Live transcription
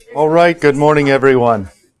All right, good morning, everyone.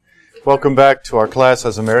 Welcome back to our class,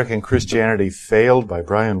 Has American Christianity Failed? By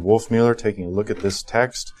Brian Wolfmueller, taking a look at this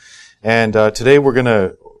text. And today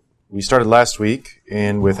we started last week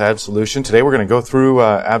with Absolution. Today we're going to go through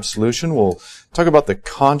Absolution. We'll talk about the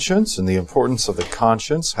conscience and the importance of the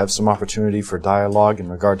conscience, have some opportunity for dialogue in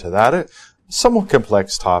regard to that. A somewhat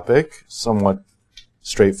complex topic, somewhat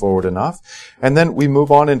straightforward enough. And then we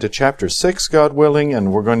move on into chapter 6, God willing,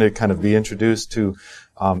 and we're going to kind of be introduced to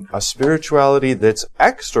a spirituality that's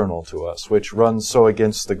external to us, which runs so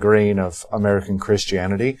against the grain of American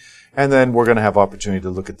Christianity. And then we're going to have opportunity to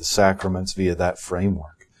look at the sacraments via that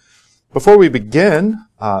framework. Before we begin,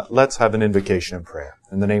 let's have an invocation and prayer.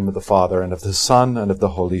 In the name of the Father, and of the Son, and of the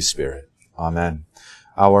Holy Spirit. Amen.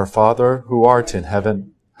 Our Father, who art in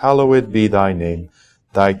heaven, hallowed be thy name.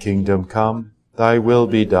 Thy kingdom come, thy will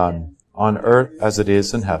be done, on earth as it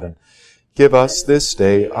is in heaven. Give us this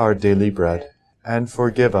day our daily bread, and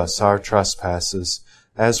forgive us our trespasses,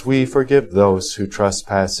 as we forgive those who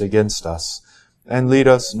trespass against us. And lead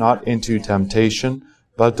us not into temptation,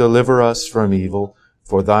 but deliver us from evil.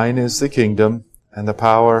 For thine is the kingdom, and the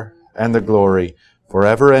power, and the glory,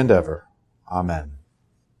 forever and ever. Amen.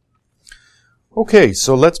 Okay,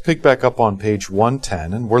 so let's pick back up on page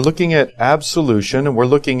 110, and we're looking at absolution, and we're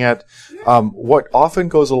looking at what often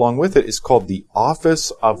goes along with it is called the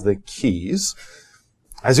office of the keys.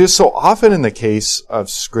 As is so often in the case of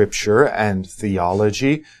Scripture and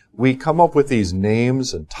theology, we come up with these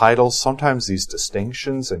names and titles, sometimes these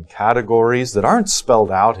distinctions and categories that aren't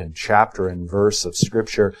spelled out in chapter and verse of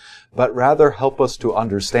Scripture, but rather help us to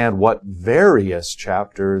understand what various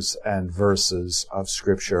chapters and verses of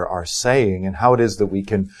Scripture are saying and how it is that we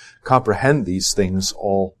can comprehend these things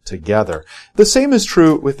all together. The same is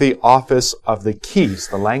true with the office of the keys.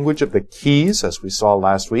 The language of the keys, as we saw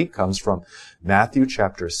last week, comes from Matthew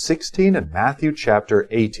chapter 16 and Matthew chapter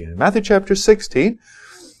 18. In Matthew chapter 16,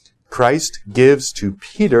 Christ gives to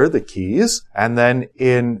Peter the keys, and then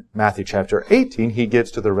in Matthew chapter 18, he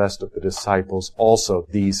gives to the rest of the disciples also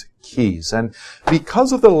these keys. And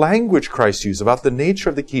because of the language Christ used about the nature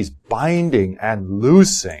of the keys, binding and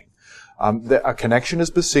loosing, a connection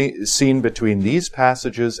is seen between these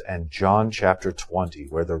passages and John chapter 20,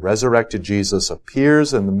 where the resurrected Jesus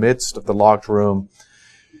appears in the midst of the locked room,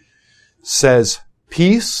 says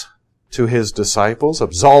peace to his disciples,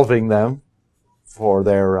 absolving them for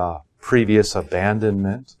their previous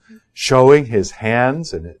abandonment, showing his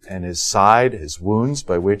hands and his side, his wounds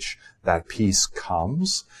by which that peace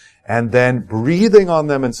comes, and then breathing on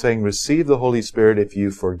them and saying, receive the Holy Spirit. If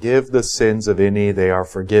you forgive the sins of any, they are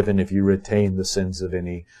forgiven. If you retain the sins of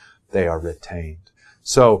any, they are retained.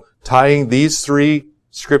 So tying these three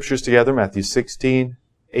scriptures together, Matthew 16,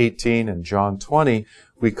 18, and John 20,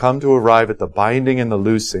 we come to arrive at the binding and the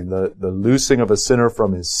loosing of a sinner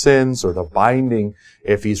from his sins, or the binding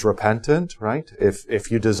if he's repentant, right?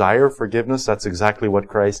 If you desire forgiveness, that's exactly what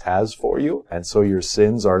Christ has for you, and so your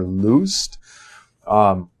sins are loosed.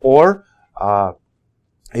 Or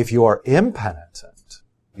if you are impenitent,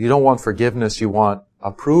 you don't want forgiveness, you want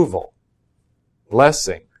approval,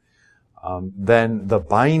 blessing, then the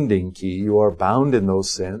binding key, you are bound in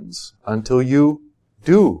those sins until you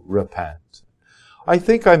do repent. I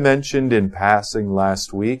think I mentioned in passing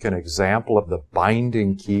last week an example of the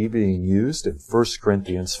binding key being used in 1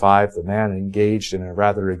 Corinthians 5, the man engaged in a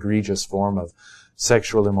rather egregious form of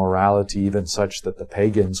sexual immorality, even such that the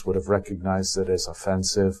pagans would have recognized it as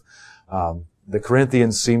offensive. The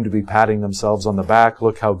Corinthians seem to be patting themselves on the back.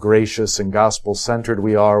 Look how gracious and gospel-centered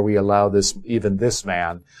we are. We allow even this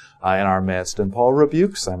man in our midst. And Paul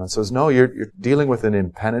rebukes them and says, no, you're dealing with an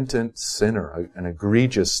impenitent sinner, an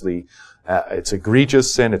egregiously it's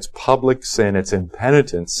egregious sin, it's public sin, it's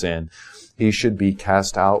impenitent sin. He should be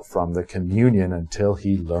cast out from the communion until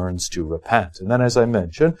he learns to repent. And then, as I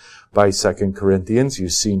mentioned, by 2 Corinthians, you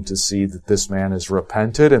seem to see that this man is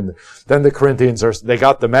repented, and then the Corinthians they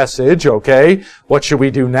got the message, okay, what should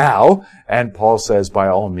we do now? And Paul says, by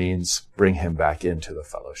all means, bring him back into the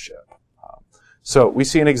fellowship. So we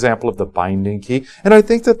see an example of the binding key, and I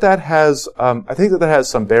think that has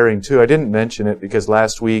some bearing too. I didn't mention it because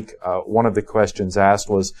last week one of the questions asked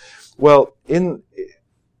was, well, in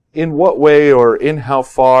what way or in how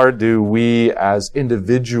far do we as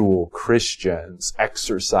individual Christians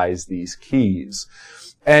exercise these keys?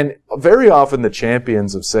 And very often the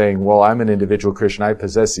champions of saying, well, I'm an individual Christian, I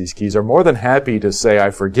possess these keys, are more than happy to say, I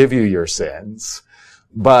forgive you your sins,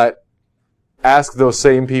 but ask those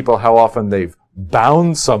same people how often they've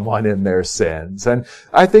bound someone in their sins. And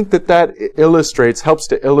I think that helps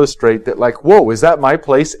to illustrate that, like, whoa, is that my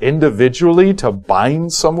place individually to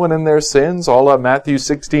bind someone in their sins? All of Matthew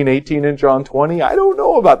 16, 18, and John 20? I don't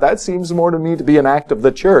know about that. Seems more to me to be an act of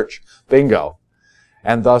the church. Bingo.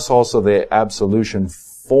 And thus also the absolution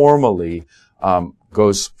formally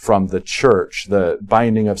goes from the church. The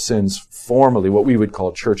binding of sins formally, what we would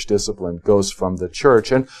call church discipline, goes from the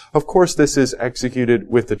church. And of course this is executed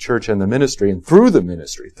with the church and the ministry, and through the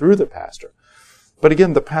ministry, through the pastor. But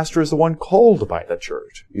again, the pastor is the one called by the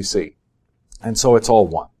church, you see. And so it's all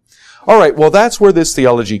one. All right, well, that's where this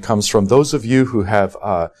theology comes from. Those of you who have,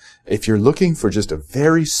 if you're looking for just a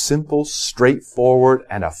very simple, straightforward,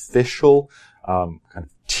 and official kind of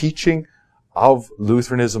teaching of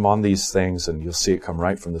Lutheranism on these things, and you'll see it come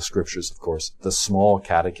right from the scriptures, of course. The Small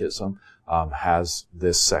Catechism has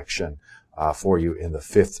this section for you in the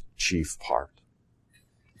 5th chief part.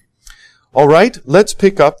 All right, let's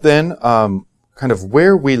pick up then kind of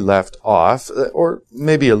where we left off, or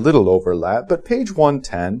maybe a little overlap, but page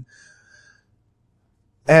 110.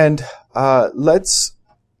 And let's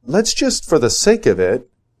just, for the sake of it,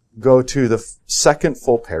 go to the second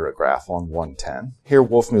full paragraph on 110. Here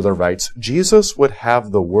Wolfmueller writes, Jesus would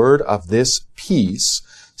have the word of this peace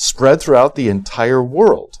spread throughout the entire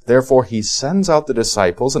world. Therefore, he sends out the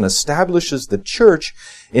disciples and establishes the church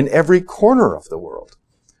in every corner of the world.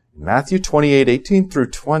 In Matthew 28, 18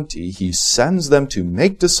 through 20, he sends them to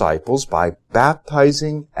make disciples by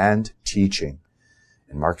baptizing and teaching.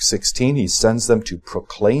 In Mark 16, he sends them to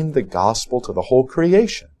proclaim the gospel to the whole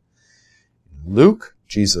creation. In Luke,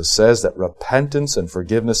 Jesus says that repentance and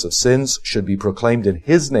forgiveness of sins should be proclaimed in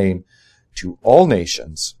his name to all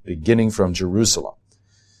nations, beginning from Jerusalem.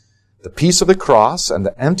 The peace of the cross and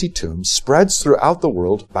the empty tomb spreads throughout the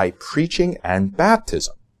world by preaching and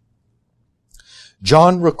baptism.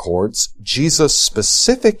 John records Jesus'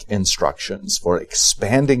 specific instructions for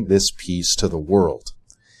expanding this peace to the world.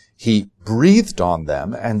 He breathed on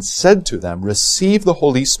them and said to them, receive the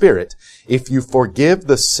Holy Spirit. If you forgive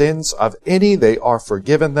the sins of any, they are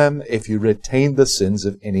forgiven them. If you retain the sins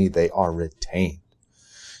of any, they are retained.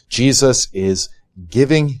 Jesus is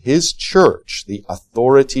giving his church the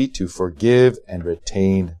authority to forgive and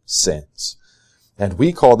retain sins. And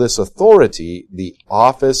we call this authority the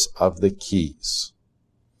office of the keys.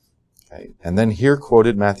 Okay. And then here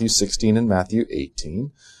quoted Matthew 16 and Matthew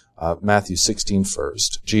 18. Matthew 16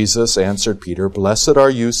 first. Jesus answered Peter, blessed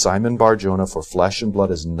are you, Simon Bar-Jonah, for flesh and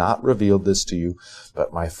blood has not revealed this to you,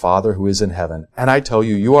 but my Father who is in heaven. And I tell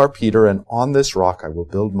you, you are Peter, and on this rock I will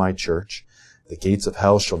build my church. The gates of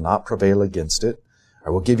hell shall not prevail against it.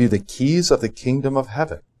 I will give you the keys of the kingdom of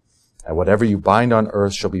heaven. And whatever you bind on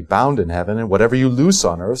earth shall be bound in heaven, and whatever you loose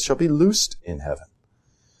on earth shall be loosed in heaven.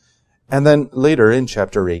 And then later in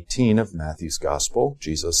chapter 18 of Matthew's Gospel,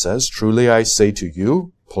 Jesus says, truly I say to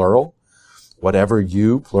you, plural, whatever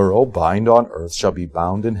you, plural, bind on earth shall be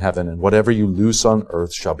bound in heaven, and whatever you loose on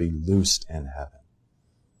earth shall be loosed in heaven.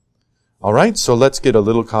 All right, so let's get a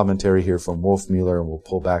little commentary here from Wolfmueller, and we'll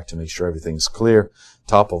pull back to make sure everything's clear.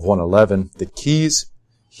 Top of 111, the keys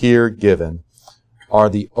here given are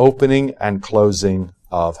the opening and closing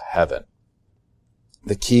of heaven.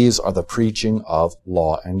 The keys are the preaching of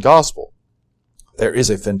law and gospel. There is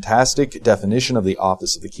a fantastic definition of the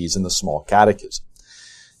office of the keys in the Small Catechism.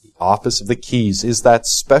 The office of the keys is that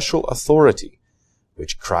special authority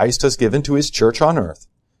which Christ has given to his church on earth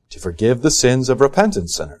to forgive the sins of repentant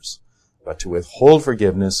sinners, but to withhold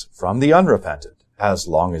forgiveness from the unrepentant as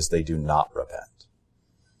long as they do not repent.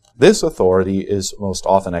 This authority is most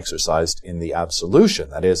often exercised in the absolution,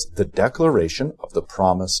 that is, the declaration of the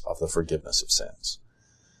promise of the forgiveness of sins.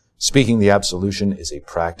 Speaking the absolution is a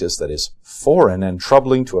practice that is foreign and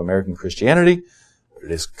troubling to American Christianity, but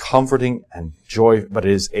it is a comforting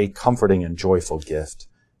and joyful gift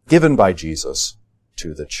given by Jesus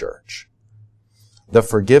to the church. The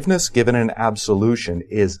forgiveness given in absolution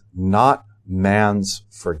is not man's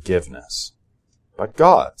forgiveness, but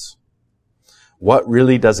God's. What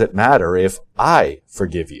really does it matter if I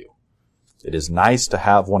forgive you? It is nice to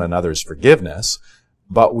have one another's forgiveness,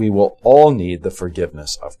 but we will all need the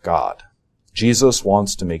forgiveness of God. Jesus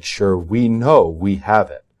wants to make sure we know we have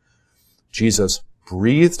it. Jesus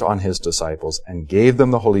breathed on his disciples and gave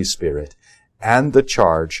them the Holy Spirit and the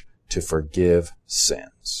charge to forgive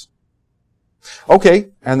sins. Okay,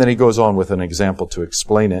 and then he goes on with an example to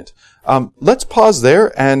explain it. Let's pause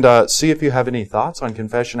there and see if you have any thoughts on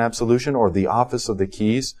confession, absolution, or the office of the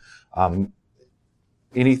keys.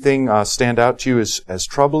 Anything stand out to you as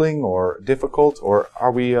troubling or difficult, or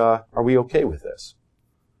are we okay with this?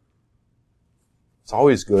 It's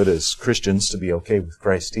always good as Christians to be okay with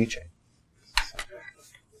Christ's teaching.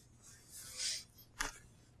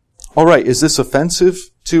 All right, is this offensive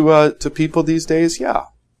to people these days? Yeah,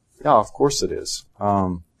 of course it is.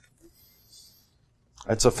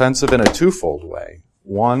 It's offensive in a twofold way.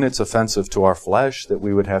 One, it's offensive to our flesh that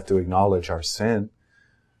we would have to acknowledge our sin.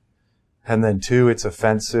 And then two, it's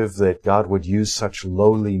offensive that God would use such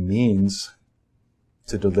lowly means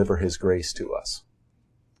to deliver His grace to us.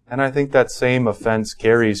 And I think that same offense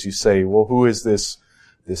carries, you say, well, who is this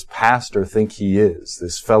pastor think he is,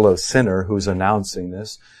 this fellow sinner who's announcing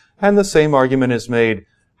this? And the same argument is made,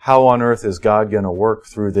 how on earth is God going to work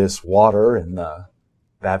through this water in the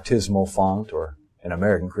baptismal font, or in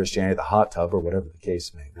American Christianity, the hot tub, or whatever the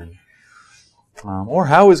case may be? Or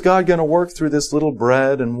how is God going to work through this little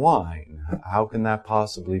bread and wine? How can that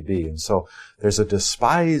possibly be? And so there's a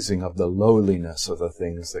despising of the lowliness of the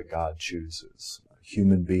things that God chooses. A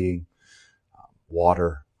human being,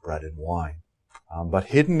 water, bread, and wine. But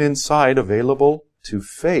hidden inside, available to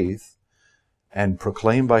faith, and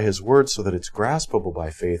proclaimed by His word so that it's graspable by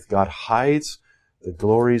faith, God hides the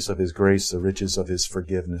glories of His grace, the riches of His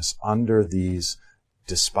forgiveness under these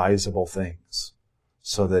despisable things.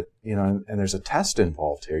 So that, and there's a test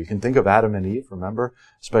involved here. You can think of Adam and Eve, remember?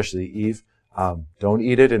 Especially Eve. Don't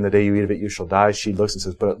eat it, and the day you eat of it you shall die. She looks and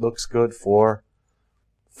says, but it looks good for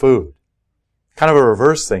food. Kind of a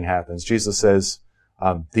reverse thing happens. Jesus says,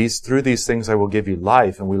 through these things I will give you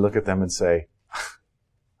life. And we look at them and say,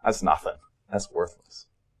 that's nothing. That's worthless.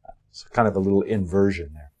 So kind of a little inversion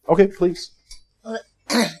there. Okay, please. Well,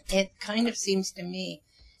 it kind of seems to me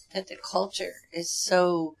that the culture is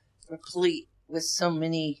so replete with so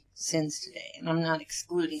many sins today. And I'm not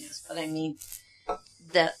excluding this, but I mean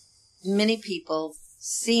that many people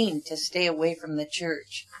seem to stay away from the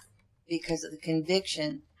church because of the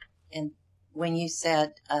conviction. And when you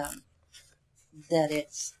said that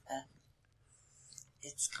it's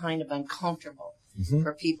kind of uncomfortable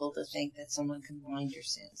for people to think that someone can blind your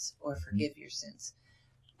sins or forgive your sins,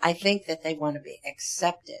 I think that they want to be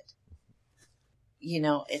accepted.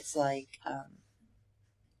 It's like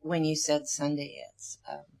when you said Sunday, it's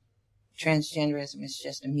transgenderism is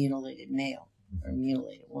just a mutilated male or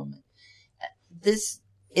mutilated woman. This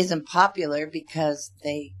isn't popular because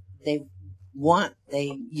they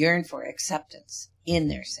yearn for acceptance in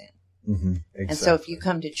their sin. Mm-hmm, exactly. And so if you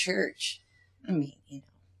come to church,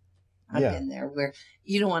 I've been there where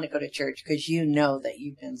you don't want to go to church because you know that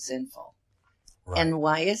you've been sinful. Right. And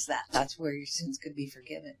why is that? That's where your sins could be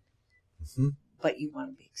forgiven. Mm-hmm. But you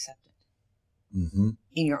want to be accepted. Mm-hmm.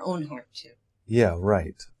 In your own heart too. Yeah,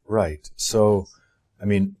 right. So,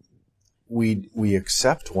 we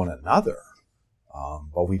accept one another,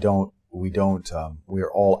 but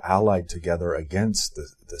we're all allied together against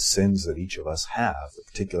the sins that each of us have, the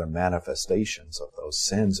particular manifestations of those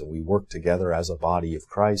sins, and we work together as a body of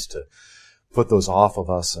Christ to put those off of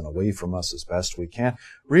us and away from us as best we can,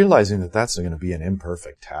 realizing that that's going to be an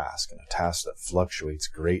imperfect task and a task that fluctuates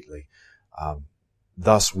greatly.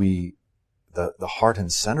 Thus, the heart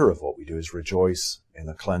and center of what we do is rejoice in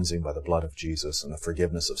the cleansing by the blood of Jesus and the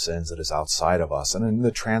forgiveness of sins that is outside of us, and in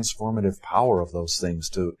the transformative power of those things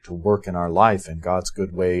to work in our life in God's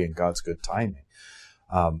good way and God's good timing.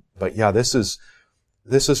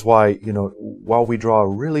 This is why, while we draw a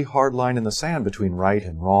really hard line in the sand between right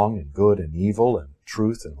and wrong and good and evil and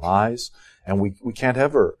truth and lies, and we can't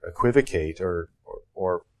ever equivocate or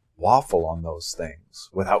waffle on those things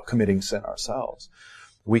without committing sin ourselves,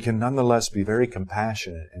 we can nonetheless be very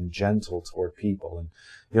compassionate and gentle toward people. And,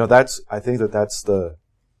 I think that's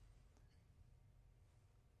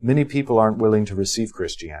many people aren't willing to receive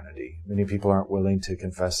Christianity. Many people aren't willing to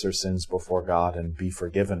confess their sins before God and be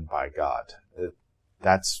forgiven by God.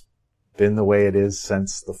 That's been the way it is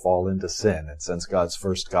since the fall into sin and since God's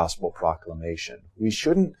first gospel proclamation. We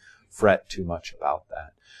shouldn't fret too much about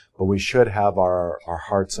that, but we should have our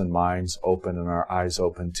hearts and minds open and our eyes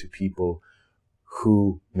open to people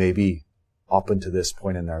who maybe up until this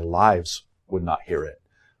point in their lives would not hear it,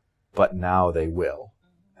 but now they will.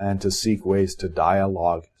 And to seek ways to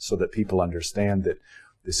dialogue so that people understand that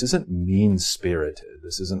this isn't mean-spirited,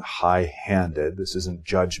 this isn't high-handed, this isn't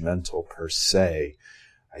judgmental per se.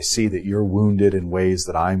 I see that you're wounded in ways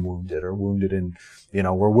that I'm wounded, or wounded in,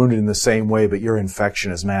 we're wounded in the same way, but your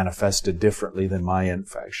infection is manifested differently than my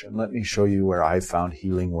infection. Let me show you where I've found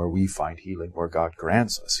healing, where we find healing, where God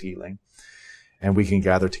grants us healing. And we can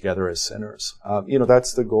gather together as sinners.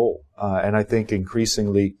 That's the goal. And I think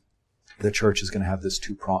increasingly the church is going to have this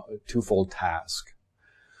twofold task.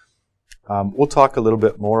 We'll talk a little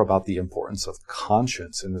bit more about the importance of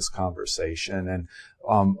conscience in this conversation, and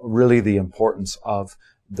really the importance of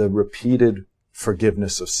the repeated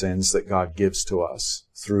forgiveness of sins that God gives to us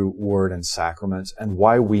through word and sacraments, and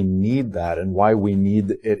why we need that, and why we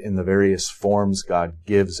need it in the various forms God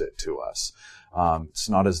gives it to us. It's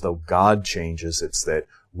not as though God changes, it's that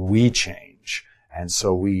we change. And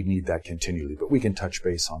so we need that continually. But we can touch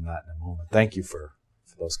base on that in a moment. Thank you for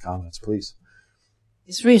those comments, please.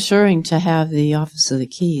 It's reassuring to have the Office of the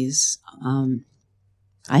Keys.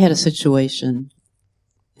 I had a situation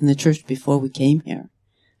in the church before we came here.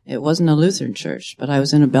 It wasn't a Lutheran church, but I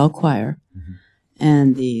was in a bell choir. Mm-hmm.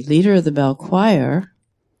 And the leader of the bell choir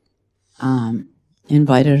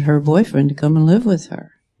invited her boyfriend to come and live with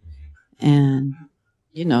her. And,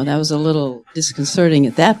 that was a little disconcerting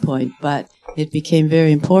at that point, but it became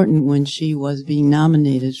very important when she was being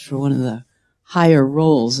nominated for one of the higher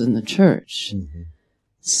roles in the church. Mm-hmm.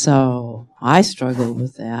 So I struggled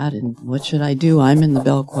with that, and what should I do? I'm in the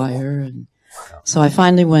bell choir, and so I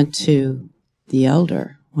finally went to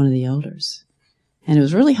one of the elders, and it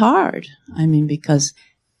was really hard. Because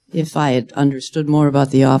if I had understood more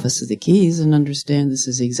about the Office of the Keys and understand this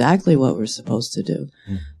is exactly what we're supposed to do,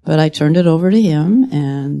 but I turned it over to him,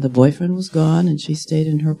 and the boyfriend was gone, and she stayed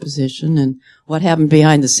in her position, and what happened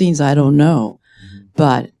behind the scenes, I don't know,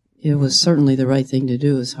 but it was certainly the right thing to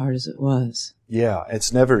do, as hard as it was. Yeah,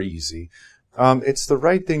 it's never easy. It's the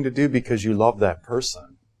right thing to do because you love that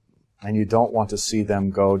person, and you don't want to see them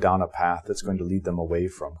go down a path that's going to lead them away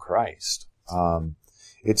from Christ.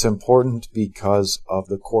 It's important because of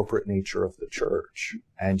the corporate nature of the church,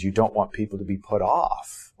 and you don't want people to be put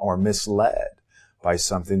off or misled by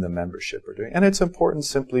something the membership are doing. And it's important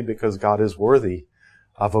simply because God is worthy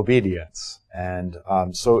of obedience. And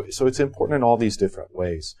so it's important in all these different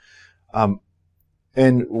ways.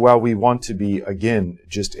 And while we want to be, again,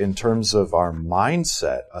 just in terms of our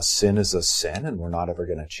mindset, a sin is a sin, and we're not ever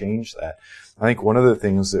going to change that. I think one of the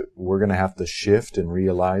things that we're going to have to shift and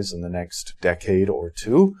realize in the next decade or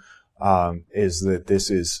two is that this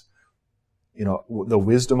is, the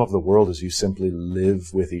wisdom of the world is you simply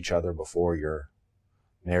live with each other before you're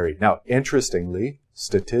married. Now, interestingly,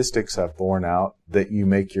 statistics have borne out that you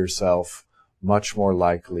make yourself much more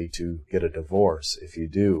likely to get a divorce if you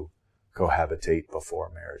do cohabitate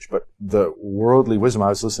before marriage. But the worldly wisdom, I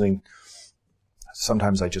was listening,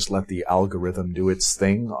 sometimes I just let the algorithm do its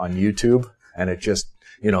thing on YouTube, and it just,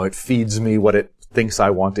 it feeds me what it thinks I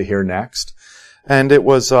want to hear next. And it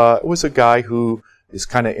was a guy who is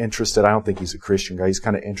kind of interested, I don't think he's a Christian guy, he's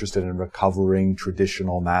kind of interested in recovering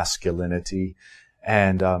traditional masculinity.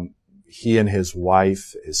 And he and his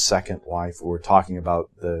wife, his second wife, were talking about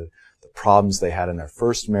the problems they had in their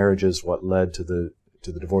first marriages, what led to the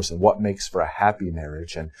divorce, and what makes for a happy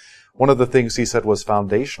marriage. And one of the things he said was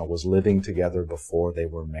foundational, was living together before they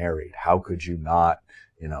were married. How could you not,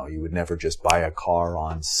 you would never just buy a car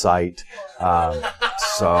on sight.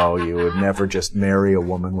 So you would never just marry a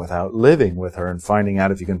woman without living with her and finding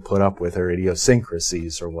out if you can put up with her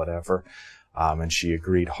idiosyncrasies or whatever. And she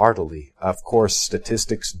agreed heartily. Of course,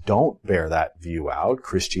 statistics don't bear that view out.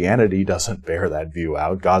 Christianity doesn't bear that view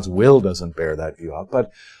out. God's will doesn't bear that view out.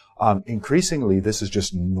 But increasingly, this is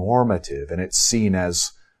just normative, and it's seen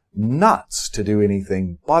as nuts to do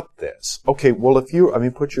anything but this. Okay, well,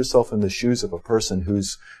 put yourself in the shoes of a person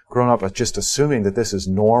who's grown up just assuming that this is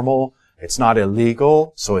normal, it's not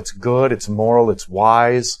illegal, so it's good, it's moral, it's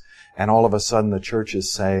wise, and all of a sudden the church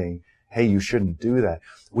is saying, hey, you shouldn't do that.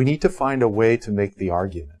 We need to find a way to make the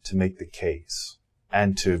argument, to make the case,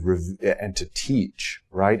 and to teach,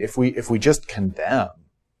 right? If we just condemn,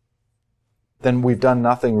 then we've done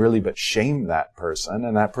nothing really but shame that person,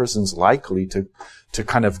 and that person's likely to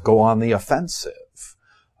kind of go on the offensive.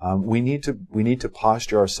 We need to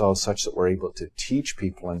posture ourselves such that we're able to teach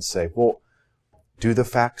people and say, well, do the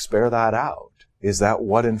facts bear that out? Is that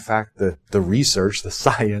what, in fact, the research, the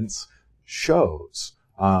science shows?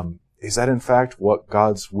 Is that, in fact, what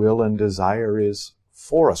God's will and desire is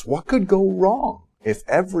for us? What could go wrong if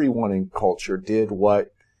everyone in culture did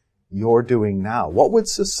what you're doing now? What would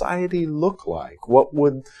society look like? What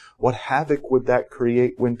havoc would that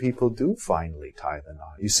create when people do finally tie the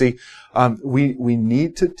knot? You see, we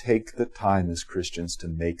need to take the time as Christians to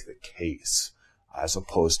make the case as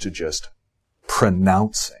opposed to just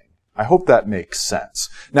pronouncing. I hope that makes sense.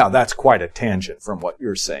 Now, that's quite a tangent from what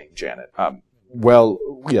you're saying, Janet. Well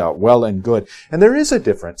and good. And there is a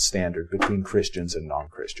different standard between Christians and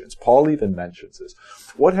non-Christians. Paul even mentions this.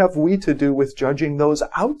 What have we to do with judging those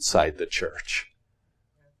outside the church?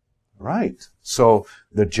 Right. So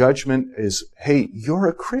the judgment is, hey, you're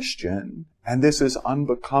a Christian, and this is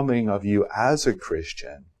unbecoming of you as a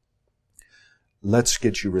Christian. Let's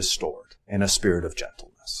get you restored in a spirit of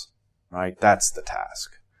gentleness. Right? That's the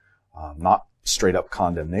task. Not straight up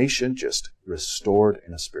condemnation, just restored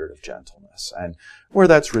in a spirit of gentleness. And where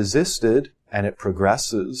that's resisted and it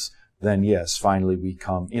progresses, then yes, finally we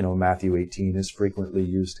come, Matthew 18 is frequently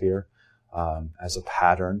used here as a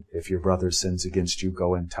pattern. If your brother sins against you,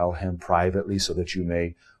 go and tell him privately so that you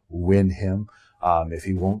may win him. If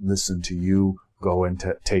he won't listen to you, go and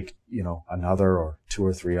take, another or two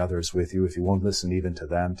or three others with you. If he won't listen even to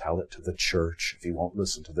them, tell it to the church. If he won't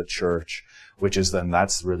listen to the church,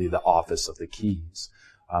 that's really the office of the keys.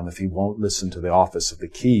 If he won't listen to the office of the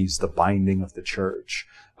keys, the binding of the church,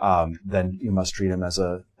 then you must treat him as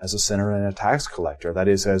a sinner and a tax collector. That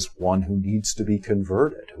is, as one who needs to be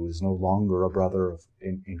converted, who is no longer a brother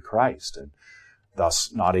in Christ, and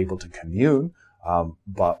thus not able to commune.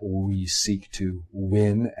 But we seek to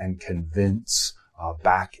win and convince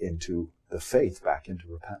back into the faith, back into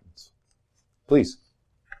repentance. Please.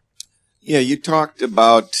 Yeah, you talked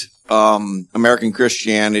about American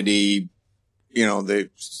Christianity, the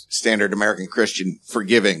standard American Christian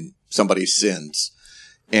forgiving somebody's sins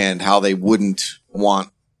and how they wouldn't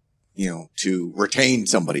want, to retain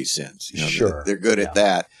somebody's sins. Sure. They're good at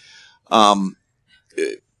that.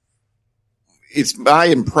 It's my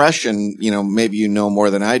impression, maybe you know more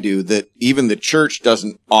than I do, that even the church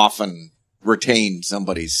doesn't often retain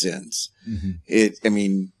somebody's sins.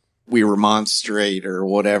 Mm-hmm. We remonstrate or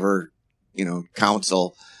whatever,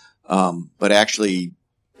 counsel, but actually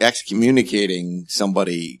excommunicating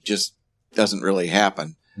somebody just doesn't really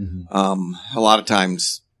happen. Mm-hmm. A lot of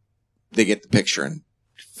times they get the picture and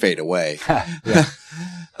fade away.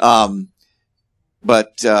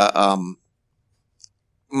 But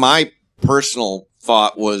my personal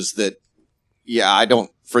thought was that, I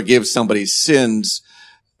don't forgive somebody's sins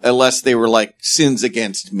unless they were like sins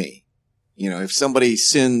against me. If somebody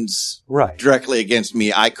sins directly against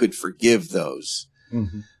me, I could forgive those.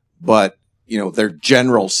 Mm-hmm. But, their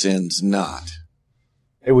general sins not.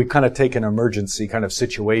 It would kind of take an emergency kind of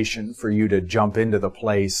situation for you to jump into the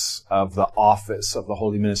place of the office of the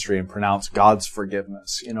holy ministry and pronounce God's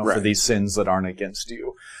forgiveness, for these sins that aren't against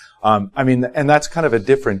you. And that's kind of a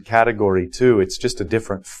different category too. It's just a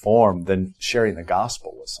different form than sharing the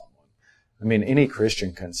gospel with someone. Any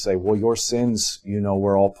Christian can say, well, your sins,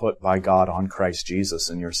 were all put by God on Christ Jesus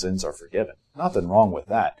and your sins are forgiven. Nothing wrong with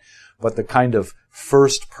that. But the kind of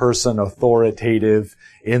first person authoritative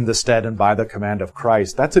in the stead and by the command of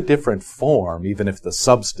Christ, that's a different form, even if the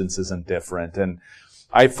substance isn't different. And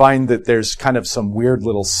I find that there's kind of some weird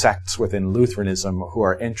little sects within Lutheranism who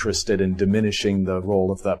are interested in diminishing the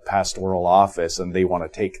role of the pastoral office, and they want to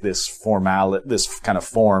take this kind of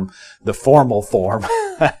form, the formal form,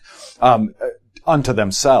 unto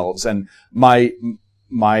themselves. And my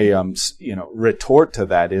retort to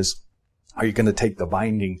that is, are you going to take the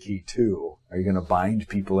binding key too? Are you going to bind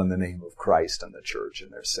people in the name of Christ and the church in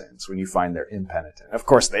their sins when you find they're impenitent? Of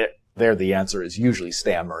course, there the answer is usually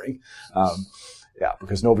stammering.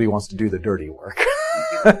 Because nobody wants to do the dirty work.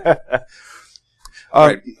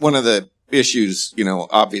 Right. One of the issues,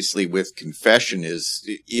 obviously with confession is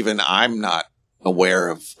even I'm not aware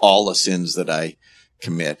of all the sins that I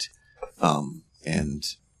commit. And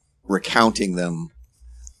recounting them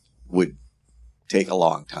would take a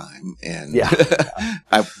long time, and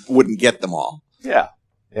I wouldn't get them all. Yeah.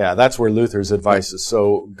 Yeah, that's where Luther's advice is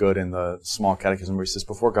so good in the Small Catechism, where he says,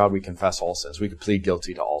 before God we confess all sins. We could plead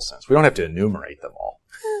guilty to all sins. We don't have to enumerate them all.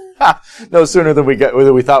 No sooner than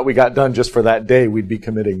we thought we got done just for that day, we'd be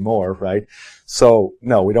committing more, right? So,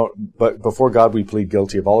 no, we don't, but before God we plead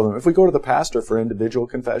guilty of all of them. If we go to the pastor for individual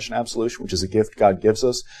confession, absolution, which is a gift God gives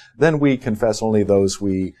us, then we confess only those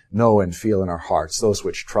we know and feel in our hearts, those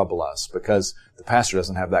which trouble us, because the pastor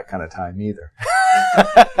doesn't have that kind of time either.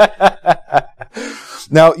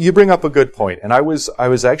 Now, you bring up a good point, and I was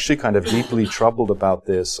actually kind of deeply troubled about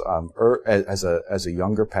this as a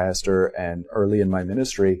younger pastor and early in my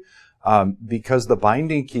ministry, because the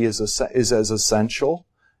binding key is as essential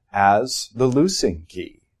as the loosing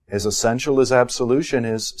key. As essential as absolution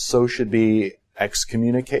is, so should be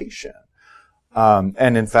excommunication.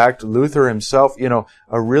 And in fact, Luther himself, maybe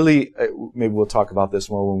we'll talk about this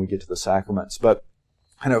more when we get to the sacraments, but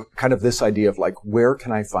kind of this idea of like, where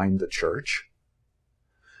can I find the church?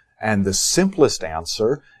 And the simplest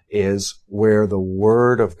answer is where the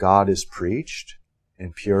word of God is preached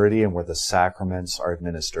in purity and where the sacraments are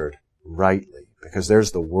administered rightly. Because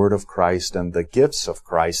there's the word of Christ and the gifts of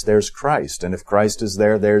Christ. There's Christ. And if Christ is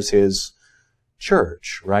there, there's his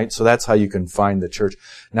church, right? So that's how you can find the church.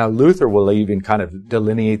 Now, Luther will even kind of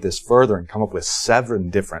delineate this further and come up with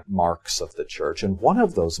 7 different marks of the church. And one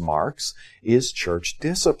of those marks is church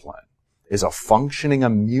discipline. is a functioning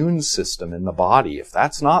immune system in the body. If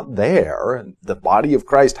that's not there, and the body of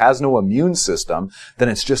Christ has no immune system, then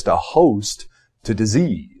it's just a host to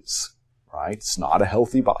disease, right? It's not a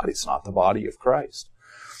healthy body. It's not the body of Christ.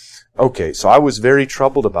 Okay, so I was very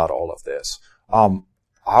troubled about all of this.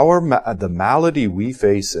 The malady we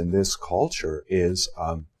face in this culture is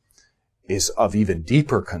of even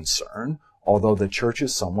deeper concern, although the church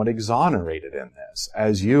is somewhat exonerated in this.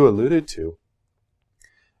 As you alluded to,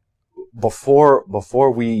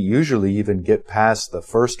 before we usually even get past the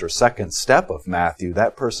first or second step of Matthew,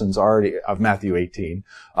 that person's already, of Matthew 18,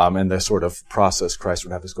 and the sort of process Christ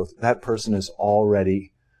would have us go through, that person is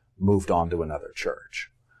already moved on to another church.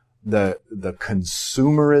 The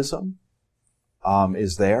consumerism,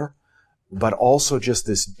 is there, but also just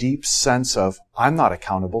this deep sense of, I'm not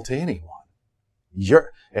accountable to anyone.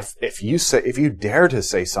 If you dare to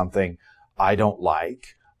say something I don't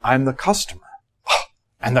like, I'm the customer.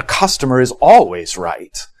 And the customer is always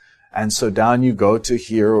right. And so down you go to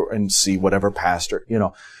hear and see whatever pastor,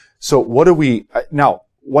 So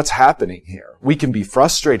what's happening here? We can be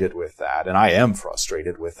frustrated with that, and I am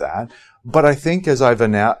frustrated with that. But I think as I've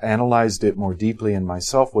analyzed it more deeply in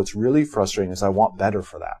myself, what's really frustrating is I want better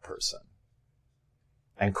for that person.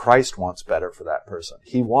 And Christ wants better for that person.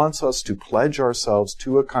 He wants us to pledge ourselves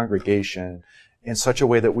to a congregation in such a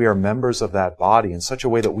way that we are members of that body, in such a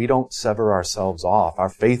way that we don't sever ourselves off. Our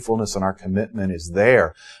faithfulness and our commitment is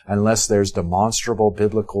there unless there's demonstrable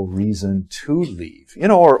biblical reason to leave.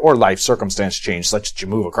 Or life circumstance change, such that you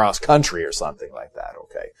move across country or something like that,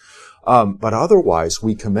 okay? But otherwise,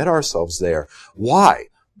 we commit ourselves there. Why?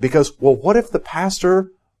 Because, what if the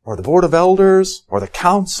pastor or the board of elders or the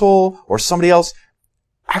council or somebody else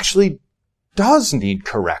actually does need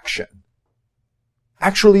correction,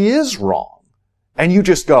 actually is wrong? And you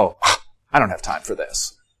just go, I don't have time for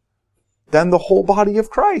this. Then the whole body of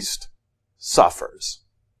Christ suffers.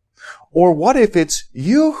 Or what if it's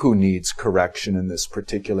you who needs correction in this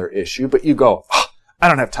particular issue, but you go, I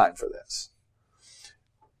don't have time for this.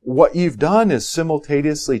 What you've done is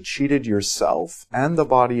simultaneously cheated yourself and the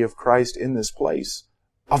body of Christ in this place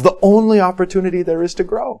of the only opportunity there is to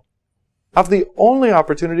grow, of the only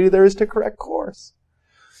opportunity there is to correct course.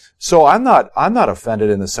 So I'm not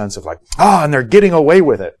offended in the sense of and they're getting away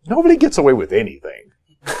with it. Nobody gets away with anything.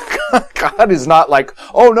 God is not like,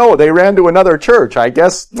 oh no, they ran to another church. I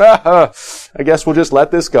guess we'll just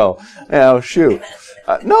let this go. Shoot.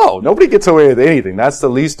 No, nobody gets away with anything. That's the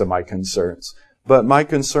least of my concerns. But my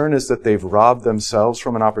concern is that they've robbed themselves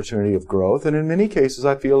from an opportunity of growth. And in many cases,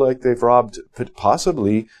 I feel like they've robbed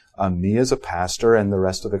possibly me as a pastor and the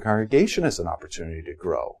rest of the congregation as an opportunity to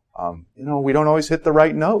grow. We don't always hit the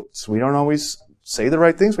right notes. We don't always say the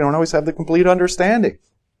right things. We don't always have the complete understanding.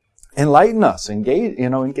 Enlighten us,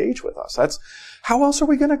 engage with us. How else are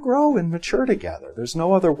we going to grow and mature together? There's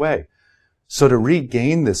no other way. So to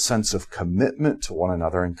regain this sense of commitment to one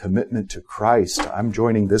another and commitment to Christ, I'm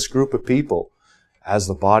joining this group of people as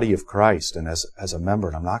the body of Christ and as a member,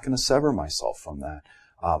 and I'm not going to sever myself from that.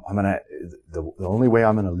 The only way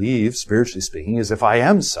I'm going to leave, spiritually speaking, is if I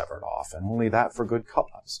am severed off, and only that for good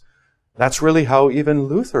cause. That's really how even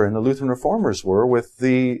Luther and the Lutheran Reformers were with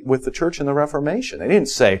the church in the Reformation. They didn't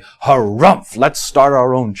say, harumph, let's start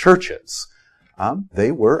our own churches.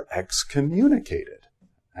 They were excommunicated.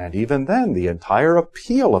 And even then, the entire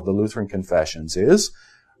appeal of the Lutheran confessions is,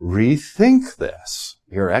 rethink this.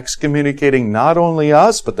 You're excommunicating not only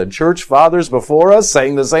us, but the church fathers before us,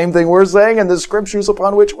 saying the same thing we're saying, and the scriptures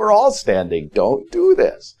upon which we're all standing. Don't do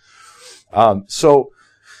this.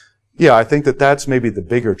 I think that's maybe the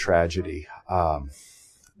bigger tragedy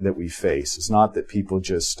that we face. It's not that people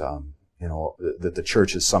just, that the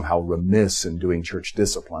church is somehow remiss in doing church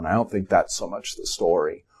discipline. I don't think that's so much the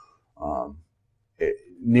story.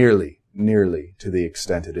 Nearly to the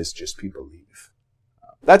extent it is just people leave.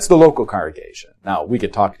 That's the local congregation. Now, we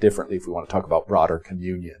could talk differently if we want to talk about broader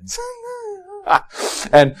communions.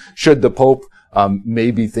 And should the Pope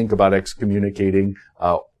maybe think about excommunicating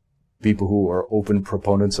people who are open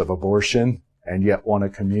proponents of abortion and yet want to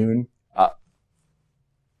commune?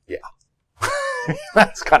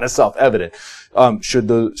 That's kind of self-evident. Should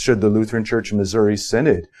the Lutheran Church Missouri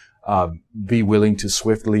Synod be willing to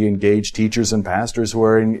swiftly engage teachers and pastors who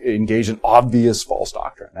are engaged in obvious false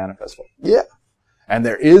doctrine, manifest false? Yeah. And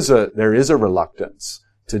there is a reluctance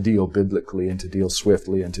to deal biblically and to deal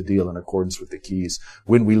swiftly and to deal in accordance with the keys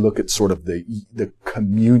when we look at sort of the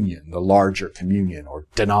communion, the larger communion or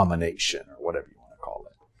denomination or whatever you want to call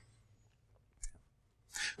it.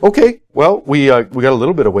 Okay, well, we got a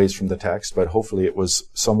little bit of ways from the text, but hopefully it was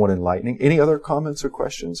somewhat enlightening. Any other comments or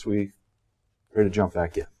questions? We ready to jump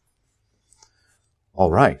back in? All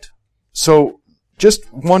right. So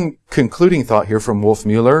just one concluding thought here from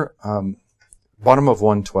Wolfmueller, bottom of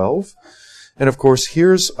 112. And of course,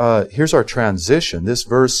 here's our transition. This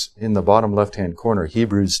verse in the bottom left-hand corner,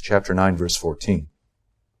 Hebrews chapter 9, verse 14.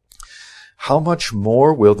 How much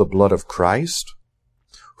more will the blood of Christ,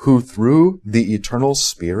 who through the eternal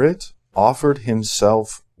Spirit offered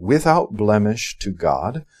himself without blemish to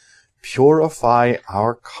God, purify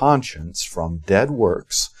our conscience from dead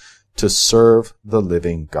works to serve the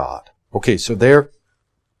living God. Okay, so there,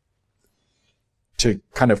 to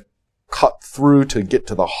kind of cut through to get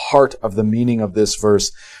to the heart of the meaning of this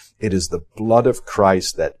verse, it is the blood of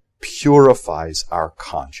Christ that purifies our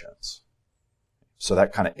conscience. So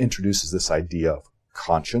that kind of introduces this idea of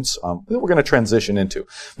conscience that we're going to transition into.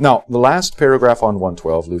 Now, the last paragraph on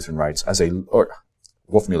 112,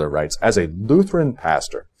 Wolfmueller writes, as a Lutheran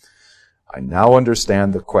pastor, I now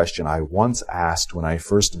understand the question I once asked when I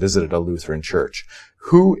first visited a Lutheran church.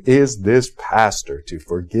 Who is this pastor to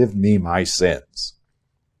forgive me my sins?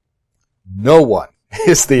 No one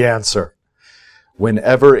is the answer.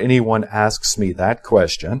 Whenever anyone asks me that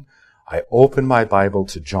question, I open my Bible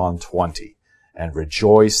to John 20 and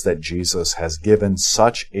rejoice that Jesus has given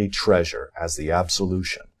such a treasure as the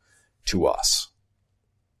absolution to us.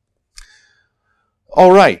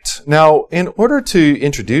 All right. Now, in order to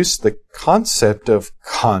introduce the concept of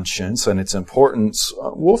conscience and its importance,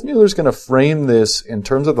 Wolfmueller is going to frame this in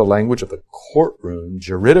terms of the language of the courtroom,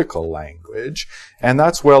 juridical language, and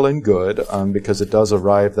that's well and good because it does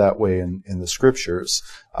arrive that way in the scriptures.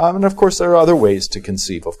 And of course, there are other ways to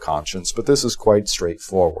conceive of conscience, but this is quite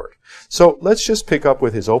straightforward. So let's just pick up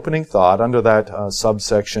with his opening thought under that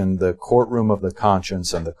subsection, the courtroom of the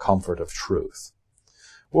conscience and the comfort of truth.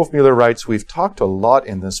 Wolfmueller writes, we've talked a lot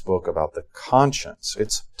in this book about the conscience.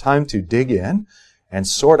 It's time to dig in and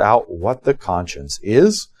sort out what the conscience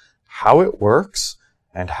is, how it works,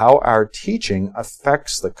 and how our teaching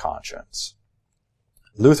affects the conscience.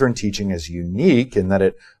 Lutheran teaching is unique in that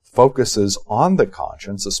it focuses on the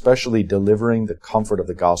conscience, especially delivering the comfort of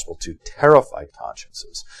the gospel to terrified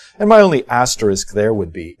consciences. And my only asterisk there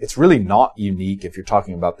would be, it's really not unique if you're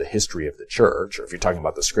talking about the history of the church or if you're talking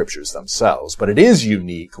about the scriptures themselves, but it is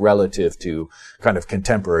unique relative to kind of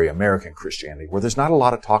contemporary American Christianity, where there's not a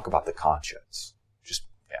lot of talk about the conscience.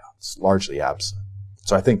 It's largely absent.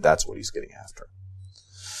 So I think that's what he's getting after.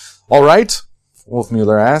 All right.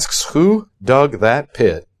 Wolfmueller asks, who dug that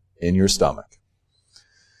pit in your stomach?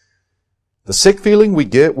 The sick feeling we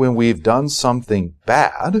get when we've done something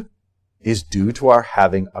bad is due to our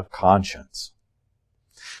having a conscience.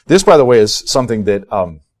 This, by the way, is something that,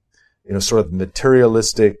 sort of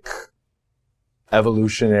materialistic,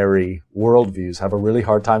 evolutionary worldviews have a really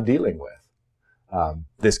hard time dealing with.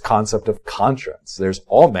 This concept of conscience. There's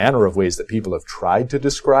all manner of ways that people have tried to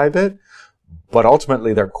describe it, but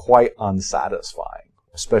ultimately they're quite unsatisfying,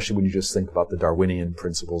 especially when you just think about the Darwinian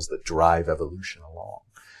principles that drive evolution along.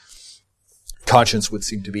 Conscience would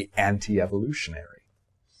seem to be anti-evolutionary.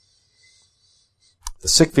 The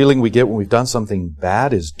sick feeling we get when we've done something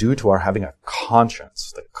bad is due to our having a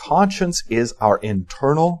conscience. The conscience is our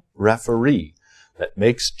internal referee that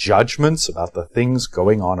makes judgments about the things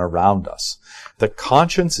going on around us. The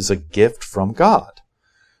conscience is a gift from God.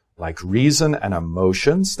 Like reason and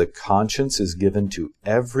emotions, the conscience is given to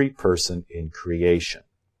every person in creation.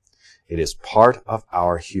 It is part of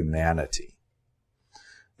our humanity.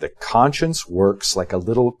 The conscience works like a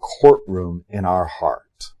little courtroom in our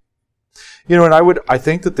heart. And I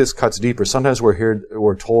think that this cuts deeper. Sometimes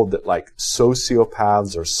we're told that like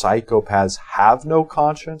sociopaths or psychopaths have no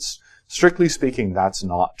conscience. Strictly speaking, that's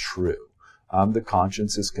not true. The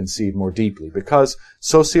conscience is conceived more deeply because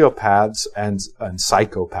sociopaths and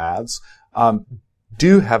psychopaths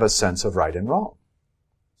do have a sense of right and wrong.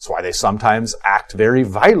 That's why they sometimes act very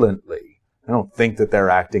violently. They don't think that they're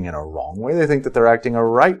acting in a wrong way. They think that they're acting a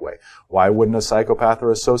right way. Why wouldn't a psychopath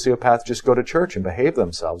or a sociopath just go to church and behave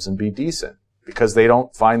themselves and be decent? Because they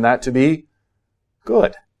don't find that to be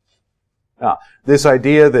good. Now, this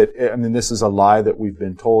idea that, this is a lie that we've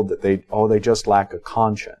been told that they just lack a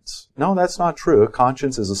conscience. No, that's not true. A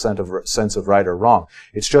conscience is a sense of right or wrong.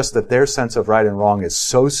 It's just that their sense of right and wrong is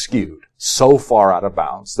so skewed, so far out of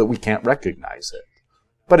bounds that we can't recognize it.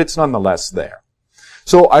 But it's nonetheless there.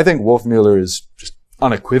 So I think Wolfmueller is just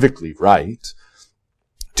unequivocally right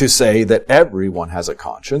to say that everyone has a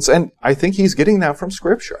conscience. And I think he's getting that from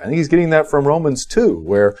Scripture. I think he's getting that from Romans 2,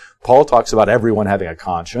 where Paul talks about everyone having a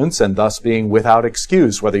conscience and thus being without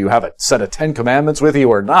excuse. Whether you have a set of 10 commandments with you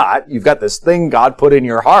or not, you've got this thing God put in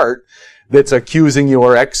your heart that's accusing you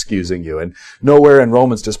or excusing you. And nowhere in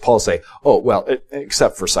Romans does Paul say,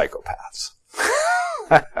 except for psychopaths.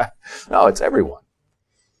 No, it's everyone.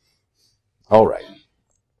 All right.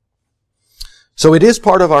 So it is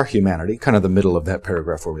part of our humanity, kind of the middle of that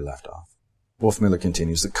paragraph where we left off. Wolfmiller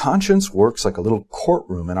continues, the conscience works like a little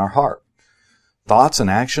courtroom in our heart. Thoughts and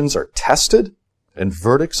actions are tested, and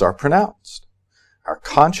verdicts are pronounced. Our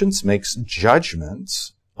conscience makes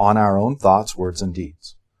judgments on our own thoughts, words, and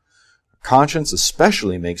deeds. Our conscience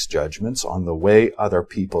especially makes judgments on the way other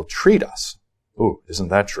people treat us. Ooh, isn't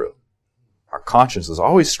that true? Our conscience is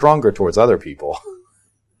always stronger towards other people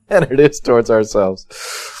than it is towards ourselves.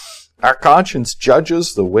 Our conscience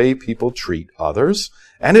judges the way people treat others,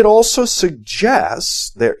 and it also suggests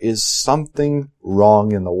there is something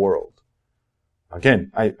wrong in the world.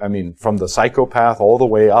 Again, I mean, from the psychopath all the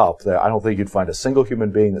way up, I don't think you'd find a single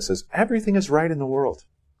human being that says, everything is right in the world.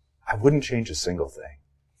 I wouldn't change a single thing.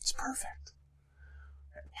 It's perfect.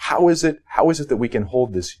 How is it that we can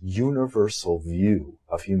hold this universal view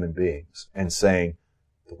of human beings and saying,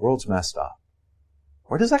 the world's messed up?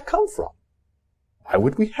 Where does that come from? Why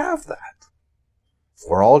would we have that? If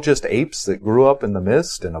we're all just apes that grew up in the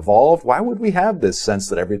mist and evolved, why would we have this sense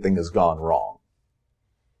that everything has gone wrong?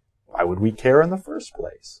 Why would we care in the first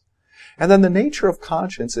place? And then the nature of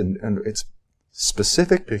conscience and its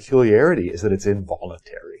specific peculiarity is that it's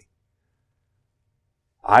involuntary.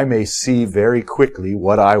 I may see very quickly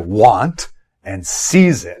what I want and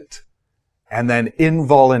seize it, and then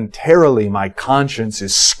involuntarily my conscience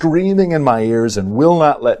is screaming in my ears and will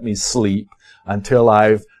not let me sleep until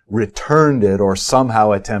I've returned it or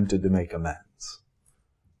somehow attempted to make amends.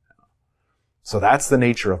 So that's the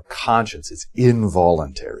nature of conscience. It's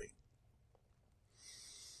involuntary.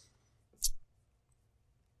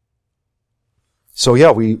 So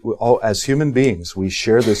yeah, we all, as human beings, we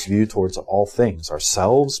share this view towards all things,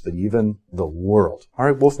 ourselves, but even the world. All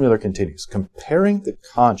right, Wolfmiller continues. Comparing the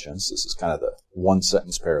conscience, this is kind of the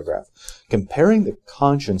one-sentence paragraph, comparing the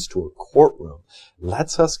conscience to a courtroom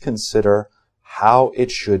lets us consider how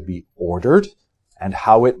it should be ordered and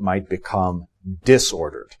how it might become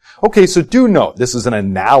disordered. Okay, so do note, this is an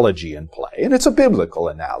analogy in play, and it's a biblical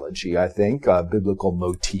analogy, I think, a biblical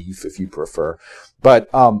motif, if you prefer. But,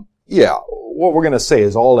 yeah, what we're going to say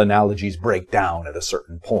is all analogies break down at a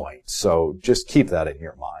certain point. So just keep that in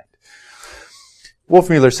your mind.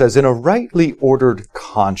 Wolfmiller says, in a rightly ordered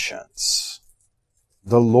conscience,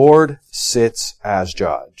 the Lord sits as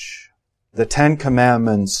judge. The 10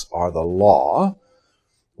 Commandments are the law.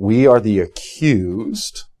 We are the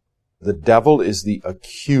accused. The devil is the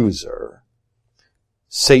accuser.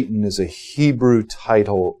 Satan is a Hebrew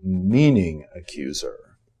title meaning accuser.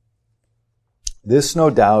 This, no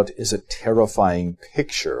doubt, is a terrifying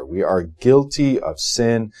picture. We are guilty of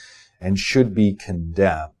sin and should be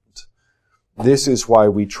condemned. This is why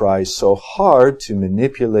we try so hard to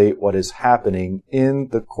manipulate what is happening in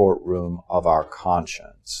the courtroom of our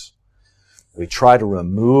conscience. We try to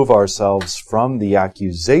remove ourselves from the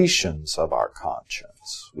accusations of our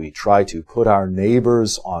conscience. We try to put our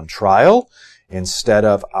neighbors on trial instead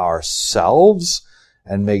of ourselves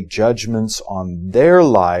and make judgments on their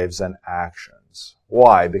lives and actions.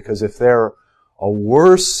 Why? Because if they're a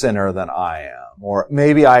worse sinner than I am, or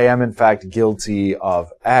maybe I am in fact guilty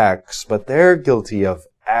of X, but they're guilty of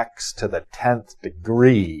X to the 10th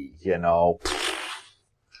degree,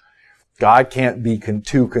 God can't be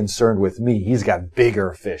too concerned with me. He's got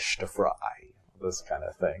bigger fish to fry. This kind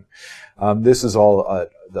of thing. This is all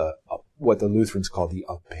what the Lutherans call the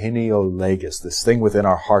opinio legis, this thing within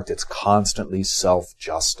our heart that's constantly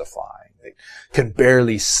self-justifying. They can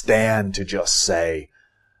barely stand to just say,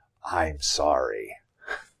 I'm sorry.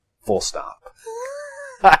 Full stop.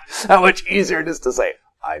 How much easier it is to say,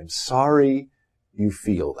 I'm sorry you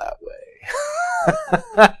feel that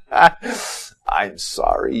way. I'm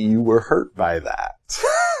sorry you were hurt by that.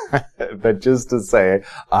 But just to say,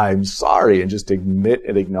 I'm sorry, and just admit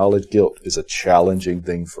and acknowledge guilt is a challenging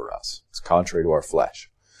thing for us. It's contrary to our flesh.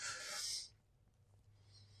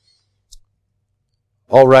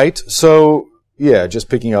 All right, so, yeah, just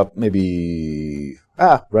picking up maybe,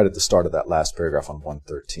 right at the start of that last paragraph on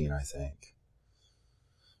 113, I think.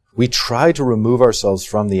 We try to remove ourselves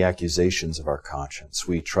from the accusations of our conscience.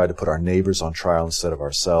 We try to put our neighbors on trial instead of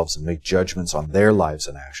ourselves and make judgments on their lives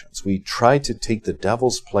and actions. We try to take the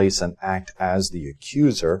devil's place and act as the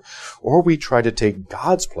accuser, or we try to take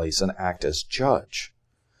God's place and act as judge.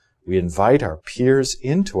 We invite our peers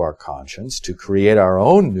into our conscience to create our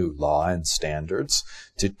own new law and standards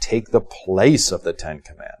to take the place of the 10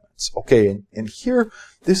 Commandments. Okay, and here,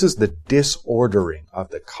 this is the disordering of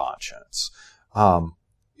the conscience.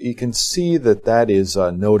 You can see that is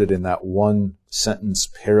noted in that one sentence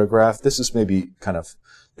paragraph. This is maybe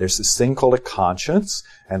there's this thing called a conscience,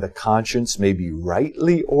 and the conscience may be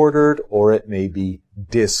rightly ordered or it may be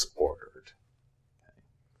disordered.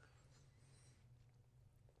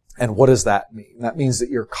 And what does that mean? That means that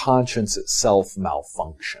your conscience itself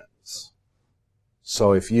malfunctions.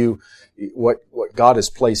 So if what God has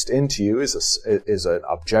placed into you is an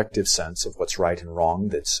objective sense of what's right and wrong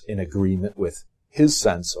that's in agreement with His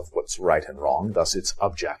sense of what's right and wrong. Thus it's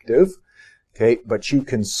objective. Okay. But you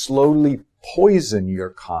can slowly poison your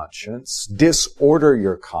conscience, disorder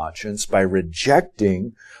your conscience by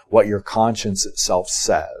rejecting what your conscience itself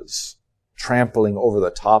says, trampling over the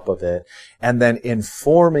top of it, and then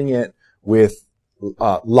informing it with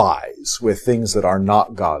lies, with things that are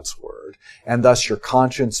not God's word. And thus your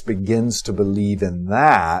conscience begins to believe in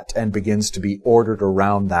that and begins to be ordered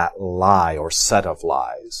around that lie or set of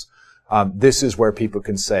lies. This is where people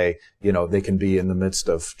can say, they can be in the midst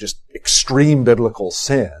of just extreme biblical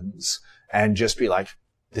sins and just be like,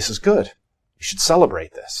 this is good. You should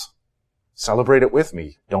celebrate this. Celebrate it with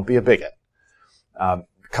me. Don't be a bigot.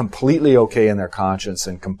 Completely okay in their conscience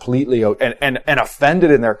and completely and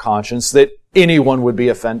offended in their conscience that anyone would be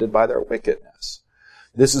offended by their wickedness.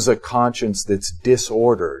 This is a conscience that's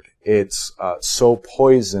disordered. It's so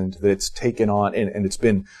poisoned that it's taken on, and it's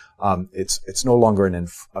been it's no longer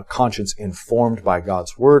a conscience informed by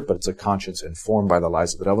God's word, but it's a conscience informed by the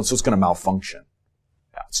lies of the devil. So it's going to malfunction.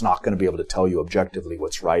 It's not going to be able to tell you objectively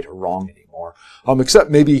what's right or wrong anymore, except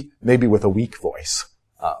maybe with a weak voice,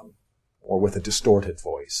 or with a distorted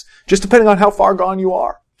voice, just depending on how far gone you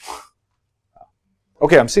are.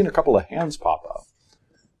 Okay, I'm seeing a couple of hands pop up.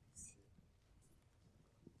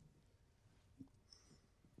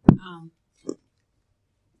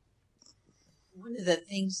 One of the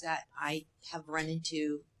things that I have run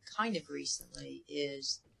into kind of recently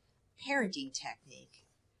is parenting technique,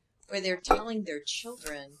 where they're telling their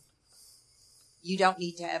children, you don't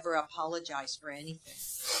need to ever apologize for anything.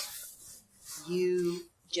 You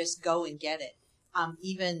just go and get it.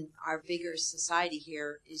 Even our bigger society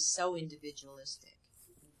here is so individualistic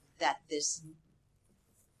that this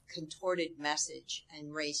contorted message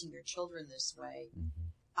and raising your children this way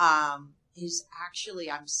is actually,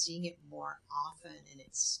 I'm seeing it more often, and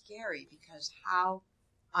it's scary because how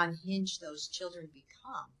unhinged those children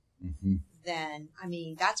become. Then,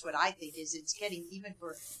 that's what I think is it's getting, even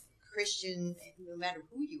for Christian, no matter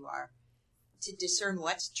who you are, to discern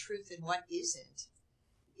what's truth and what isn't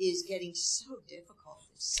is getting so difficult.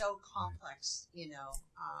 It's so complex,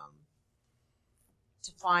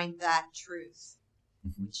 to find that truth,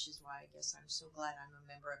 which is why I guess I'm so glad I'm a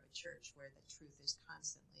member of a church where the truth is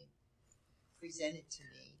constantly presented to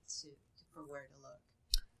me for where to look.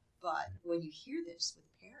 But when you hear this with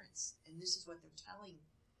parents, and this is what they're telling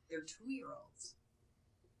their 2-year-olds,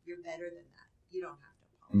 you're better than that. You don't have to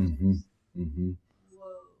apologize.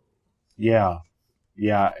 Whoa. Yeah.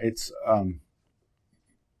 It's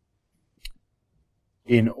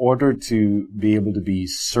in order to be able to be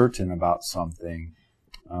certain about something,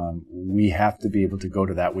 we have to be able to go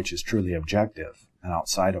to that which is truly objective and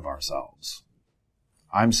outside of ourselves.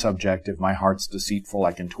 I'm subjective. My heart's deceitful.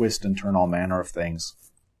 I can twist and turn all manner of things.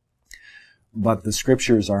 But the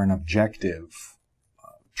scriptures are an objective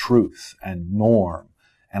truth and norm,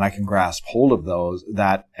 and I can grasp hold of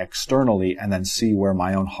that externally, and then see where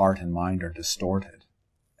my own heart and mind are distorted.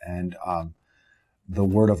 And the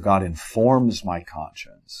Word of God informs my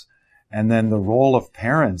conscience. And then the role of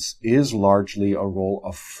parents is largely a role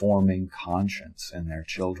of forming conscience in their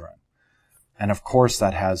children. And of course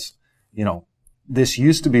that has, this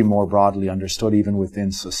used to be more broadly understood even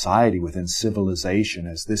within society, within civilization,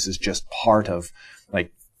 as this is just part of,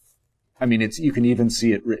 you can even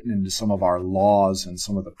see it written into some of our laws and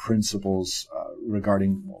some of the principles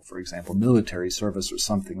regarding, for example, military service or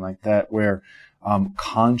something like that, where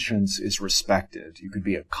conscience is respected. You could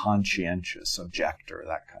be a conscientious objector,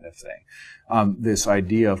 that kind of thing. This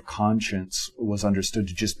idea of conscience was understood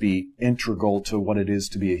to just be integral to what it is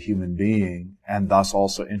to be a human being, and thus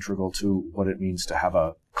also integral to what it means to have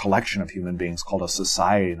a collection of human beings called a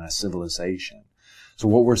society and a civilization. So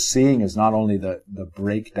what we're seeing is not only the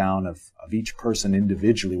breakdown of each person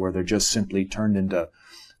individually, where they're just simply turned into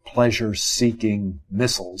pleasure-seeking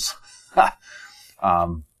missiles,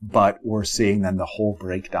 but we're seeing then the whole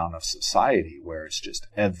breakdown of society, where it's just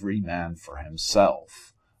every man for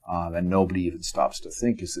himself. And nobody even stops to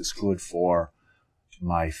think, is this good for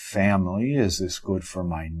my family? Is this good for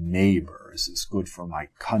my neighbor? Is this good for my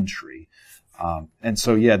country?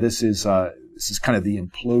 This is kind of the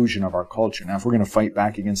implosion of our culture. Now, if we're going to fight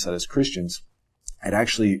back against that as Christians, it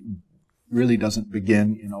actually really doesn't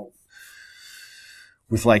begin,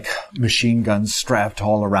 with machine guns strapped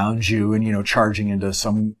all around you and, charging into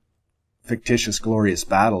some fictitious, glorious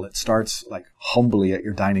battle. It starts humbly at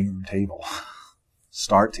your dining room table.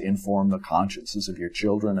 start to inform the consciences of your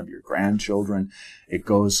children, of your grandchildren. It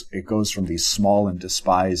goes from these small and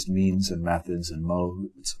despised means and methods and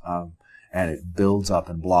modes, and it builds up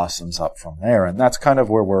and blossoms up from there. And that's kind of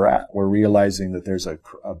where we're at. We're realizing that there's a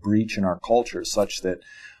breach in our culture such that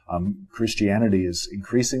Christianity is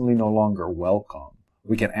increasingly no longer welcome.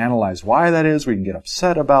 We can analyze why that is. We can get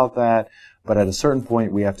upset about that. But at a certain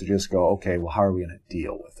point, we have to just go, okay, well, how are we going to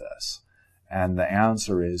deal with this? And the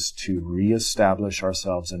answer is to reestablish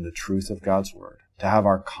ourselves in the truth of God's Word, to have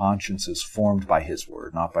our consciences formed by His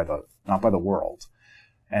Word, not by the world,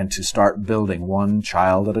 and to start building one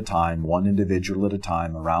child at a time, one individual at a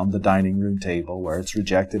time around the dining room table. Where it's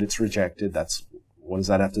rejected, it's rejected. What does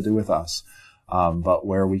that have to do with us? But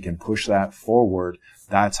where we can push that forward,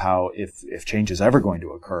 that's how, if change is ever going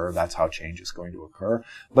to occur, that's how change is going to occur.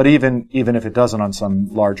 But even if it doesn't on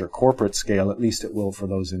some larger corporate scale, at least it will for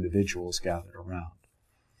those individuals gathered around.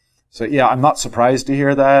 So yeah, I'm not surprised to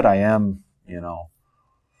hear that. I am,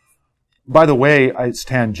 By the way, it's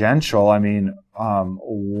tangential. I mean,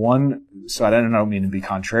 so I don't mean to be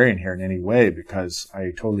contrarian here in any way, because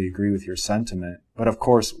I totally agree with your sentiment. But of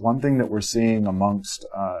course, one thing that we're seeing amongst,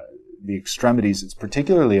 the extremities, it's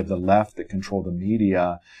particularly of the left that control the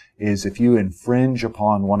media, is if you infringe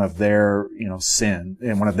upon one of their, sin,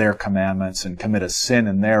 and one of their commandments and commit a sin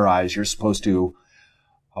in their eyes, you're supposed to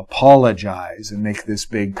apologize and make this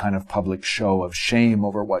big kind of public show of shame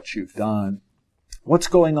over what you've done. What's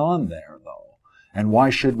going on there, though? And why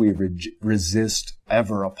should we resist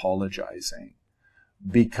ever apologizing?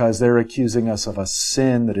 Because they're accusing us of a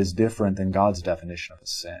sin that is different than God's definition of a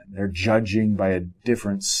sin. They're judging by a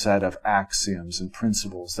different set of axioms and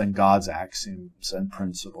principles than God's axioms and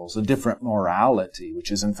principles, a different morality,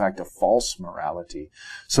 which is in fact a false morality.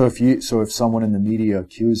 So if someone in the media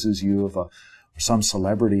accuses you of or some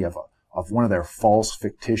celebrity of one of their false,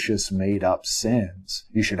 fictitious, made-up sins,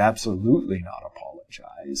 you should absolutely not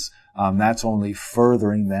apologize. That's only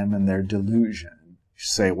furthering them in their delusion.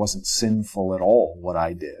 Say it wasn't sinful at all what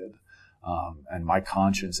I did, and my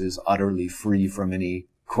conscience is utterly free from any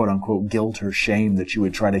quote-unquote guilt or shame that you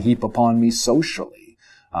would try to heap upon me socially.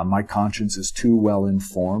 My conscience is too well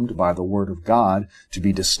informed by the Word of God to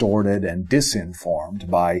be distorted and disinformed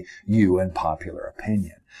by you and popular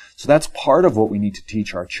opinion. So that's part of what we need to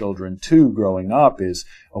teach our children too growing up is,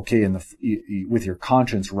 okay, with your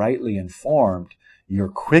conscience rightly informed, you're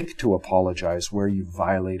quick to apologize where you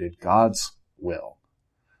violated God's will.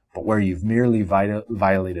 But where you've merely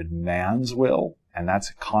violated man's will, and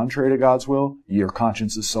that's contrary to God's will, your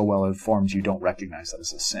conscience is so well informed you don't recognize that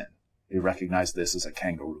as a sin. You recognize this as a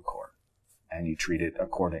kangaroo court, and you treat it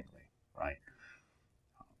accordingly, right?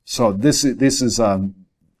 So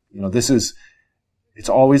it's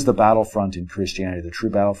always the battlefront in Christianity. The true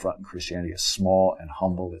battlefront in Christianity is small and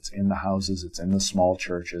humble. It's in the houses. It's in the small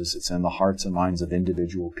churches. It's in the hearts and minds of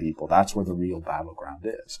individual people. That's where the real battleground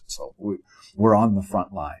is. So we're on the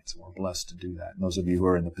front lines, and we're blessed to do that. And those of you who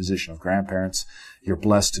are in the position of grandparents, you're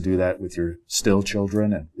blessed to do that with your still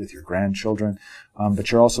children and with your grandchildren. But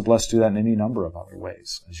you're also blessed to do that in any number of other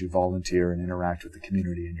ways as you volunteer and interact with the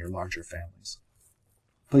community and your larger families.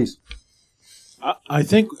 Please. I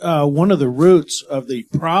think one of the roots of the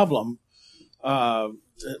problem,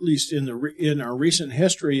 at least in our recent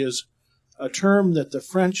history, is a term that the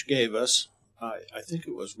French gave us. I think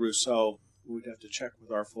it was Rousseau. We'd have to check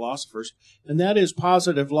with our philosophers, and that is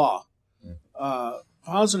positive law.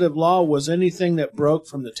 Positive law was anything that broke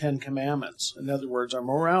from the Ten Commandments. In other words, our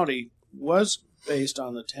morality was based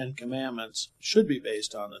on the Ten Commandments, should be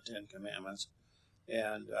based on the Ten Commandments,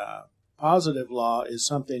 and positive law is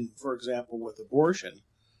something, for example, with abortion,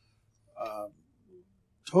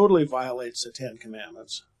 totally violates the Ten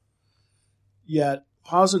Commandments. Yet,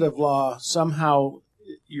 positive law, somehow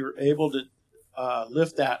you're able to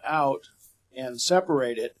lift that out and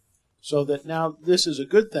separate it so that now this is a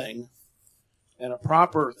good thing and a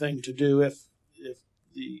proper thing to do if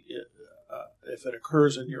it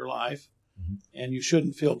occurs in your life, and you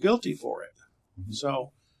shouldn't feel guilty for it.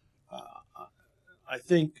 So I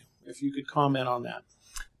think if you could comment on that.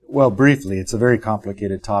 Well, briefly, it's a very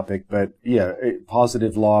complicated topic, but yeah,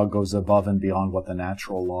 positive law goes above and beyond what the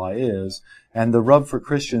natural law is. And the rub for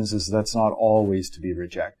Christians is that's not always to be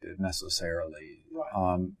rejected necessarily.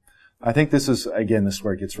 Right. I think this is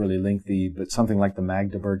where it gets really lengthy, but something like the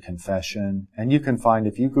Magdeburg Confession, and you can find,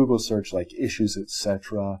 if you Google search like issues,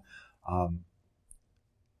 etc.,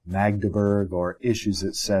 Magdeburg or issues,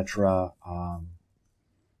 etc.,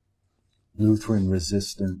 Lutheran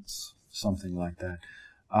resistance, something like that.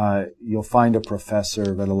 You'll find a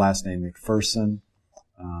professor by the last name McPherson,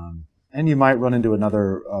 and you might run into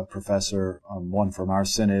another professor, one from our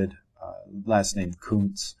synod, last name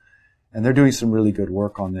Kuntz, and they're doing some really good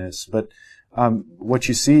work on this. But what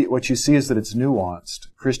you see is that it's nuanced.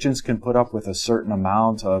 Christians can put up with a certain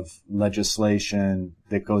amount of legislation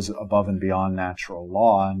that goes above and beyond natural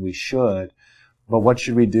law, and we should. But what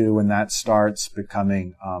should we do when that starts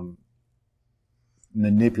becoming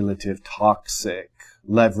manipulative, toxic,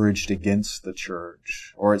 leveraged against the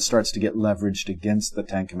church, or it starts to get leveraged against the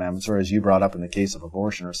Ten Commandments, or as you brought up in the case of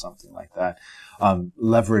abortion or something like that,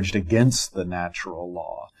 leveraged against the natural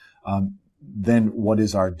law? Then what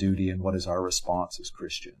is our duty and what is our response as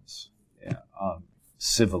Christians? Yeah,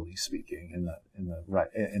 civilly speaking,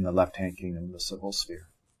 in the left-hand kingdom, the civil sphere.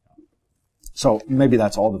 So maybe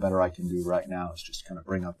that's all the better I can do right now is just kind of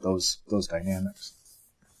bring up those dynamics.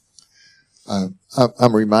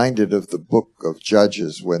 I'm reminded of the book of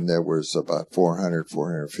Judges when there was about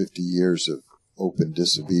 450 years of open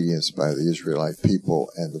disobedience by the Israelite people,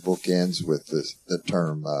 and the book ends with the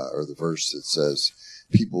term or the verse that says,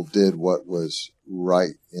 people did what was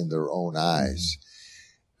right in their own eyes.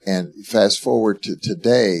 And fast forward to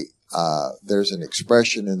today, there's an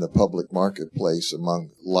expression in the public marketplace among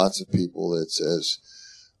lots of people that says,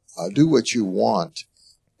 do what you want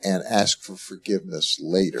and ask for forgiveness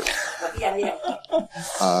later.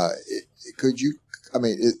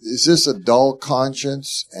 Is this a dull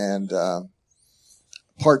conscience? And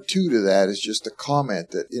part two to that is just a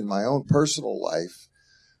comment that in my own personal life,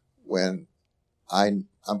 when I'm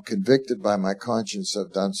convicted by my conscience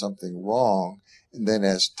I've done something wrong, and then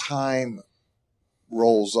as time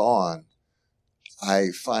rolls on, I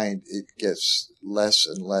find it gets less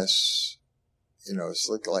and less, it's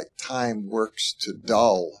like time works to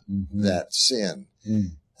dull that sin.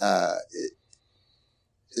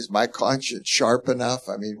 Is my conscience sharp enough?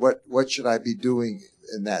 I mean, what should I be doing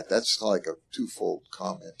in that? That's like a twofold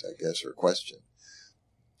comment, I guess, or question.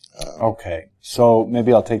 Okay, so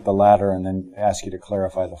maybe I'll take the latter and then ask you to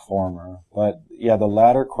clarify the former. But yeah, the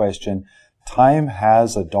latter question, time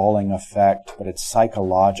has a dulling effect, but it's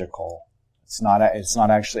psychological. It's not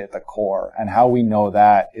actually at the core. And how we know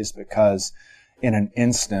that is because in an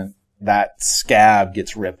instant, that scab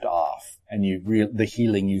gets ripped off, and the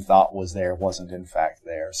healing you thought was there wasn't in fact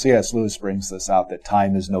there. C.S. Lewis brings this out, that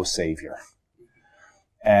time is no savior.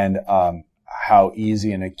 And how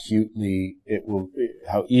easy it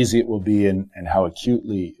will be and how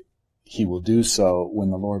acutely he will do so when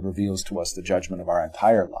the Lord reveals to us the judgment of our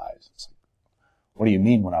entire lives. What do you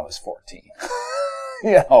mean when I was 14?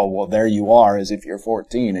 Well, there you are as if you're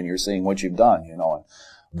 14 and you're seeing what you've done, and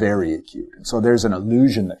very acute. And so there's an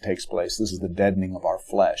illusion that takes place. This is the deadening of our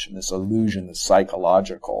flesh, and this illusion, this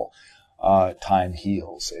psychological time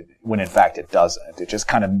heals, when in fact it doesn't. It just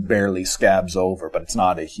kind of barely scabs over, but it's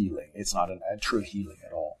not a healing. It's not a true healing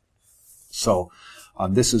at all. So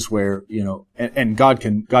this is where, and God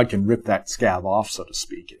can rip that scab off, so to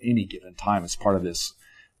speak, at any given time. It's part of this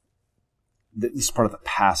is part of the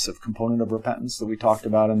passive component of repentance that we talked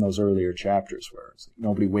about in those earlier chapters, where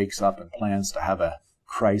nobody wakes up and plans to have a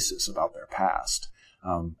crisis about their past,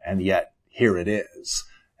 and yet here it is.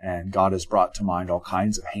 And God has brought to mind all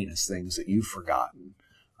kinds of heinous things that you've forgotten.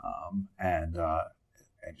 And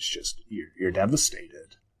it's just, you're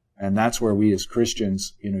devastated. And that's where we as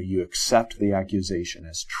Christians, you accept the accusation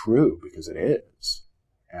as true because it is.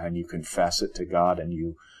 And you confess it to God and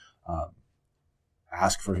you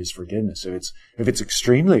ask for his forgiveness. If it's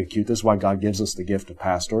extremely acute, this is why God gives us the gift of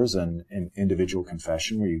pastors and individual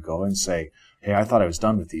confession, where you go and say, hey, I thought I was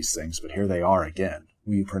done with these things, but here they are again.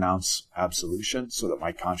 Will you pronounce absolution so that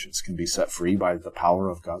my conscience can be set free by the power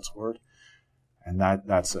of God's word? And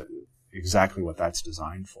that's exactly what that's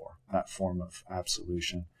designed for, that form of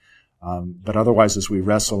absolution. But otherwise, as we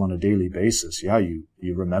wrestle on a daily basis, you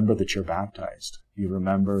remember that you're baptized. You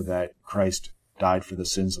remember that Christ died for the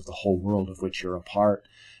sins of the whole world of which you're a part,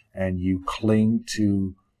 and you cling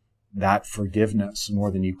to that forgiveness more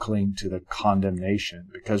than you cling to the condemnation.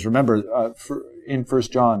 Because remember, in 1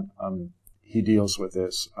 John, he deals with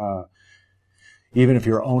this. Even if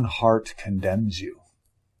your own heart condemns you,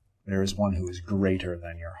 there is one who is greater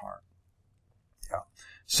than your heart. Yeah.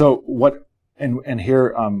 So what, and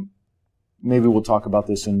here, maybe we'll talk about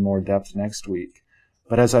this in more depth next week.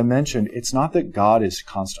 But as I mentioned, it's not that God is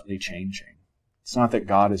constantly changing. It's not that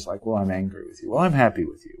God is like, well, I'm angry with you. Well, I'm happy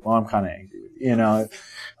with you. Well, I'm kind of angry with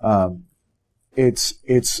you.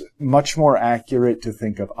 It's much more accurate to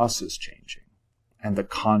think of us as changing, and the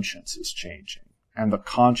conscience is changing, and the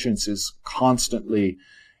conscience is constantly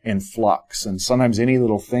in flux, and sometimes any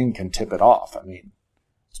little thing can tip it off. I mean,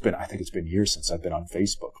 I think it's been years since I've been on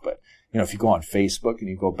Facebook, but if you go on Facebook and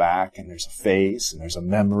you go back and there's a face and there's a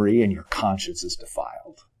memory and your conscience is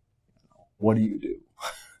defiled, what do you do?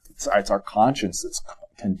 It's our conscience that's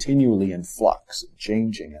continually in flux and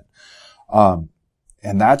changing.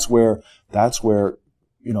 And that's where,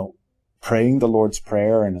 praying the Lord's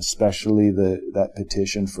Prayer, and especially that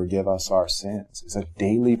petition, forgive us our sins, is a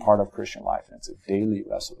daily part of Christian life. And it's a daily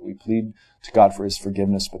wrestle. We plead to God for His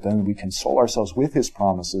forgiveness, but then we console ourselves with His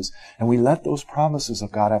promises, and we let those promises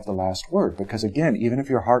of God have the last word. Because again, even if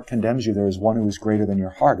your heart condemns you, there is one who is greater than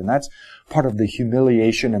your heart. And that's part of the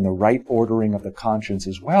humiliation and the right ordering of the conscience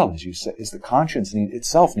as well, as you say, is the conscience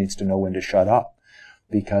itself needs to know when to shut up,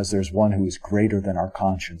 because there's one who is greater than our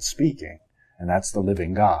conscience speaking. And that's the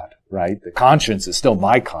living God, right? The conscience is still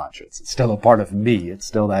my conscience. It's still a part of me. It's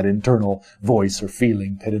still that internal voice or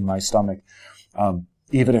feeling pit in my stomach.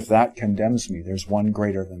 Even if that condemns me, there's one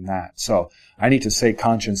greater than that. So I need to say,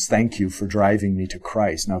 conscience, thank you for driving me to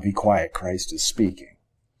Christ. Now be quiet. Christ is speaking.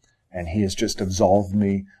 And He has just absolved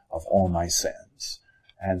me of all my sins.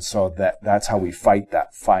 And so that's how we fight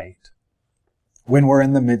that fight. When we're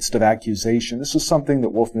in the midst of accusation, this is something that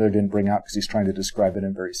Wolfmuller didn't bring out because he's trying to describe it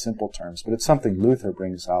in very simple terms, but it's something Luther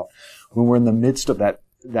brings out. When we're in the midst of that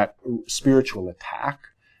spiritual attack,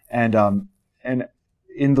 and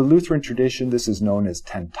in the Lutheran tradition, this is known as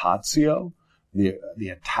tentatio, the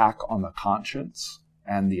attack on the conscience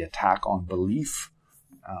and the attack on belief,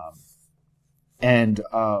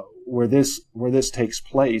 where this takes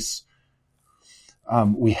place,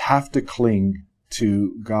 we have to cling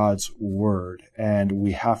to God's Word, and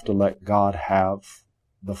we have to let God have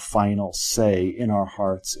the final say in our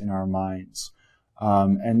hearts, in our minds.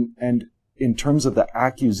 And in terms of the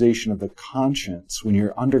accusation of the conscience, when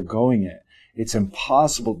you're undergoing it, it's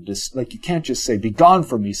impossible to you can't just say, "Be gone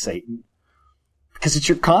from me, Satan," because it's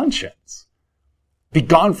your conscience. "Be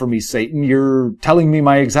gone from me, Satan. You're telling me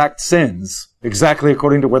my exact sins, exactly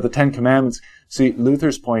according to where the Ten Commandments." See,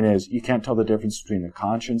 Luther's point is, you can't tell the difference between the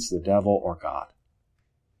conscience, the devil, or God.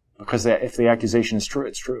 Because if the accusation is true,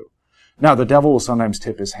 it's true. Now, the devil will sometimes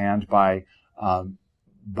tip his hand by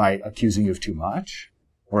accusing you of too much,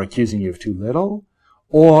 or accusing you of too little,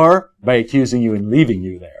 or by accusing you and leaving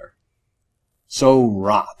you there. So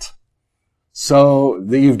rot. So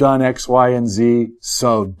that you've done X, Y, and Z,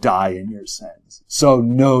 so die in your sins. So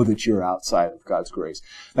know that you're outside of God's grace.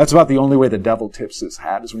 That's about the only way the devil tips his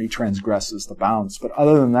hat, is when he transgresses the bounds. But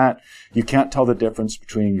other than that, you can't tell the difference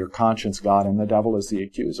between your conscience, God, and the devil as the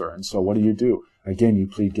accuser. And so what do? Again, you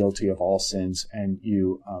plead guilty of all sins, and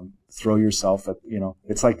you throw yourself at,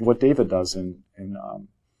 it's like what David does in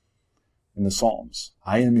the Psalms.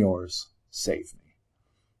 I am yours, save me.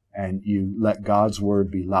 And you let God's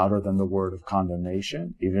word be louder than the word of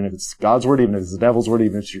condemnation, even if it's God's word, even if it's the devil's word,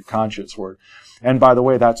 even if it's your conscience word. And by the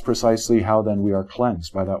way, that's precisely how then we are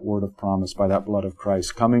cleansed, by that word of promise, by that blood of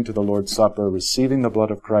Christ, coming to the Lord's Supper, receiving the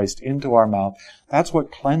blood of Christ into our mouth. That's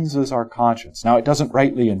what cleanses our conscience. Now, it doesn't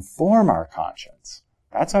rightly inform our conscience.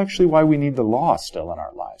 That's actually why we need the law still in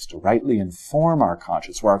our lives, to rightly inform our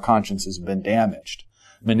conscience, where our conscience has been damaged,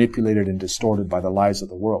 manipulated and distorted by the lies of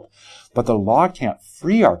the world. But the law can't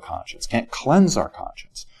free our conscience, can't cleanse our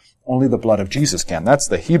conscience. Only the blood of Jesus can. That's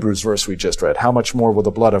the Hebrews verse we just read. How much more will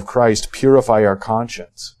the blood of Christ purify our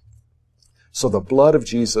conscience? So the blood of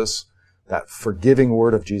Jesus, that forgiving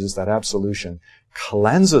word of Jesus, that absolution,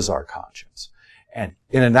 cleanses our conscience. And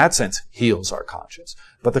in that sense, heals our conscience.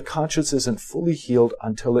 But the conscience isn't fully healed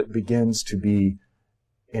until it begins to be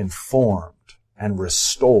informed and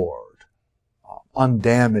restored,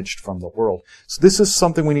 undamaged from the world. So this is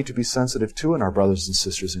something we need to be sensitive to in our brothers and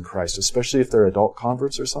sisters in Christ, especially if they're adult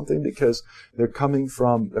converts or something, because they're coming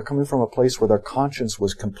from a place where their conscience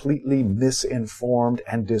was completely misinformed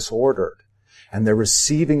and disordered. And they're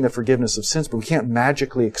receiving the forgiveness of sins, but we can't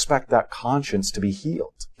magically expect that conscience to be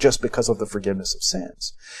healed just because of the forgiveness of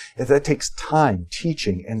sins. If that takes time,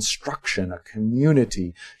 teaching, instruction, a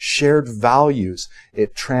community, shared values,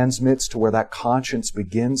 it transmits to where that conscience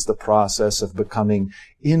begins the process of becoming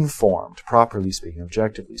informed, properly speaking,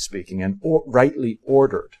 objectively speaking, and rightly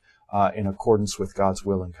ordered in accordance with God's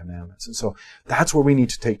will and commandments. And so that's where we need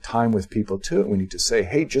to take time with people too. We need to say,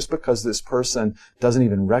 hey, just because this person doesn't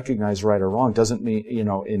even recognize right or wrong doesn't mean,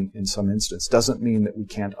 in some instance, doesn't mean that we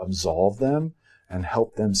can't absolve them and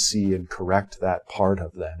help them see and correct that part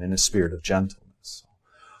of them in a spirit of gentleness.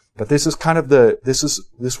 But this is kind of this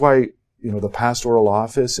is why, the pastoral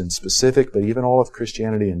office in specific, but even all of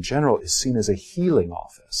Christianity in general, is seen as a healing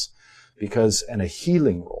office, and a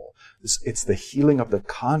healing role. It's the healing of the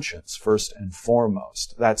conscience first and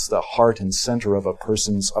foremost. That's the heart and center of of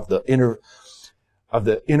the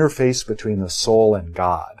interface between the soul and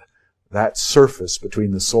God. that surface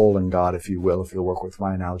between the soul and God, if you will, if you'll work with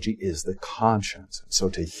my analogy, is the conscience. So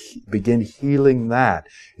to begin healing that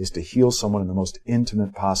is to heal someone in the most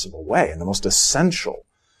intimate possible way, in the most essential,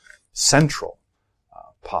 central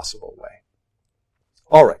possible way.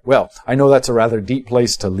 All right. Well, I know that's a rather deep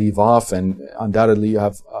place to leave off, and undoubtedly you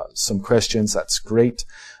have some questions. That's great.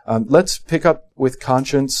 Let's pick up with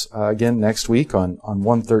conscience again next week on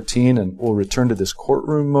 113, and we'll return to this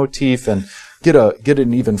courtroom motif and get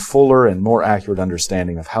an even fuller and more accurate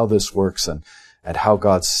understanding of how this works and how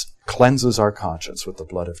God cleanses our conscience with the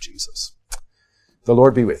blood of Jesus. The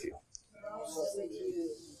Lord be with you.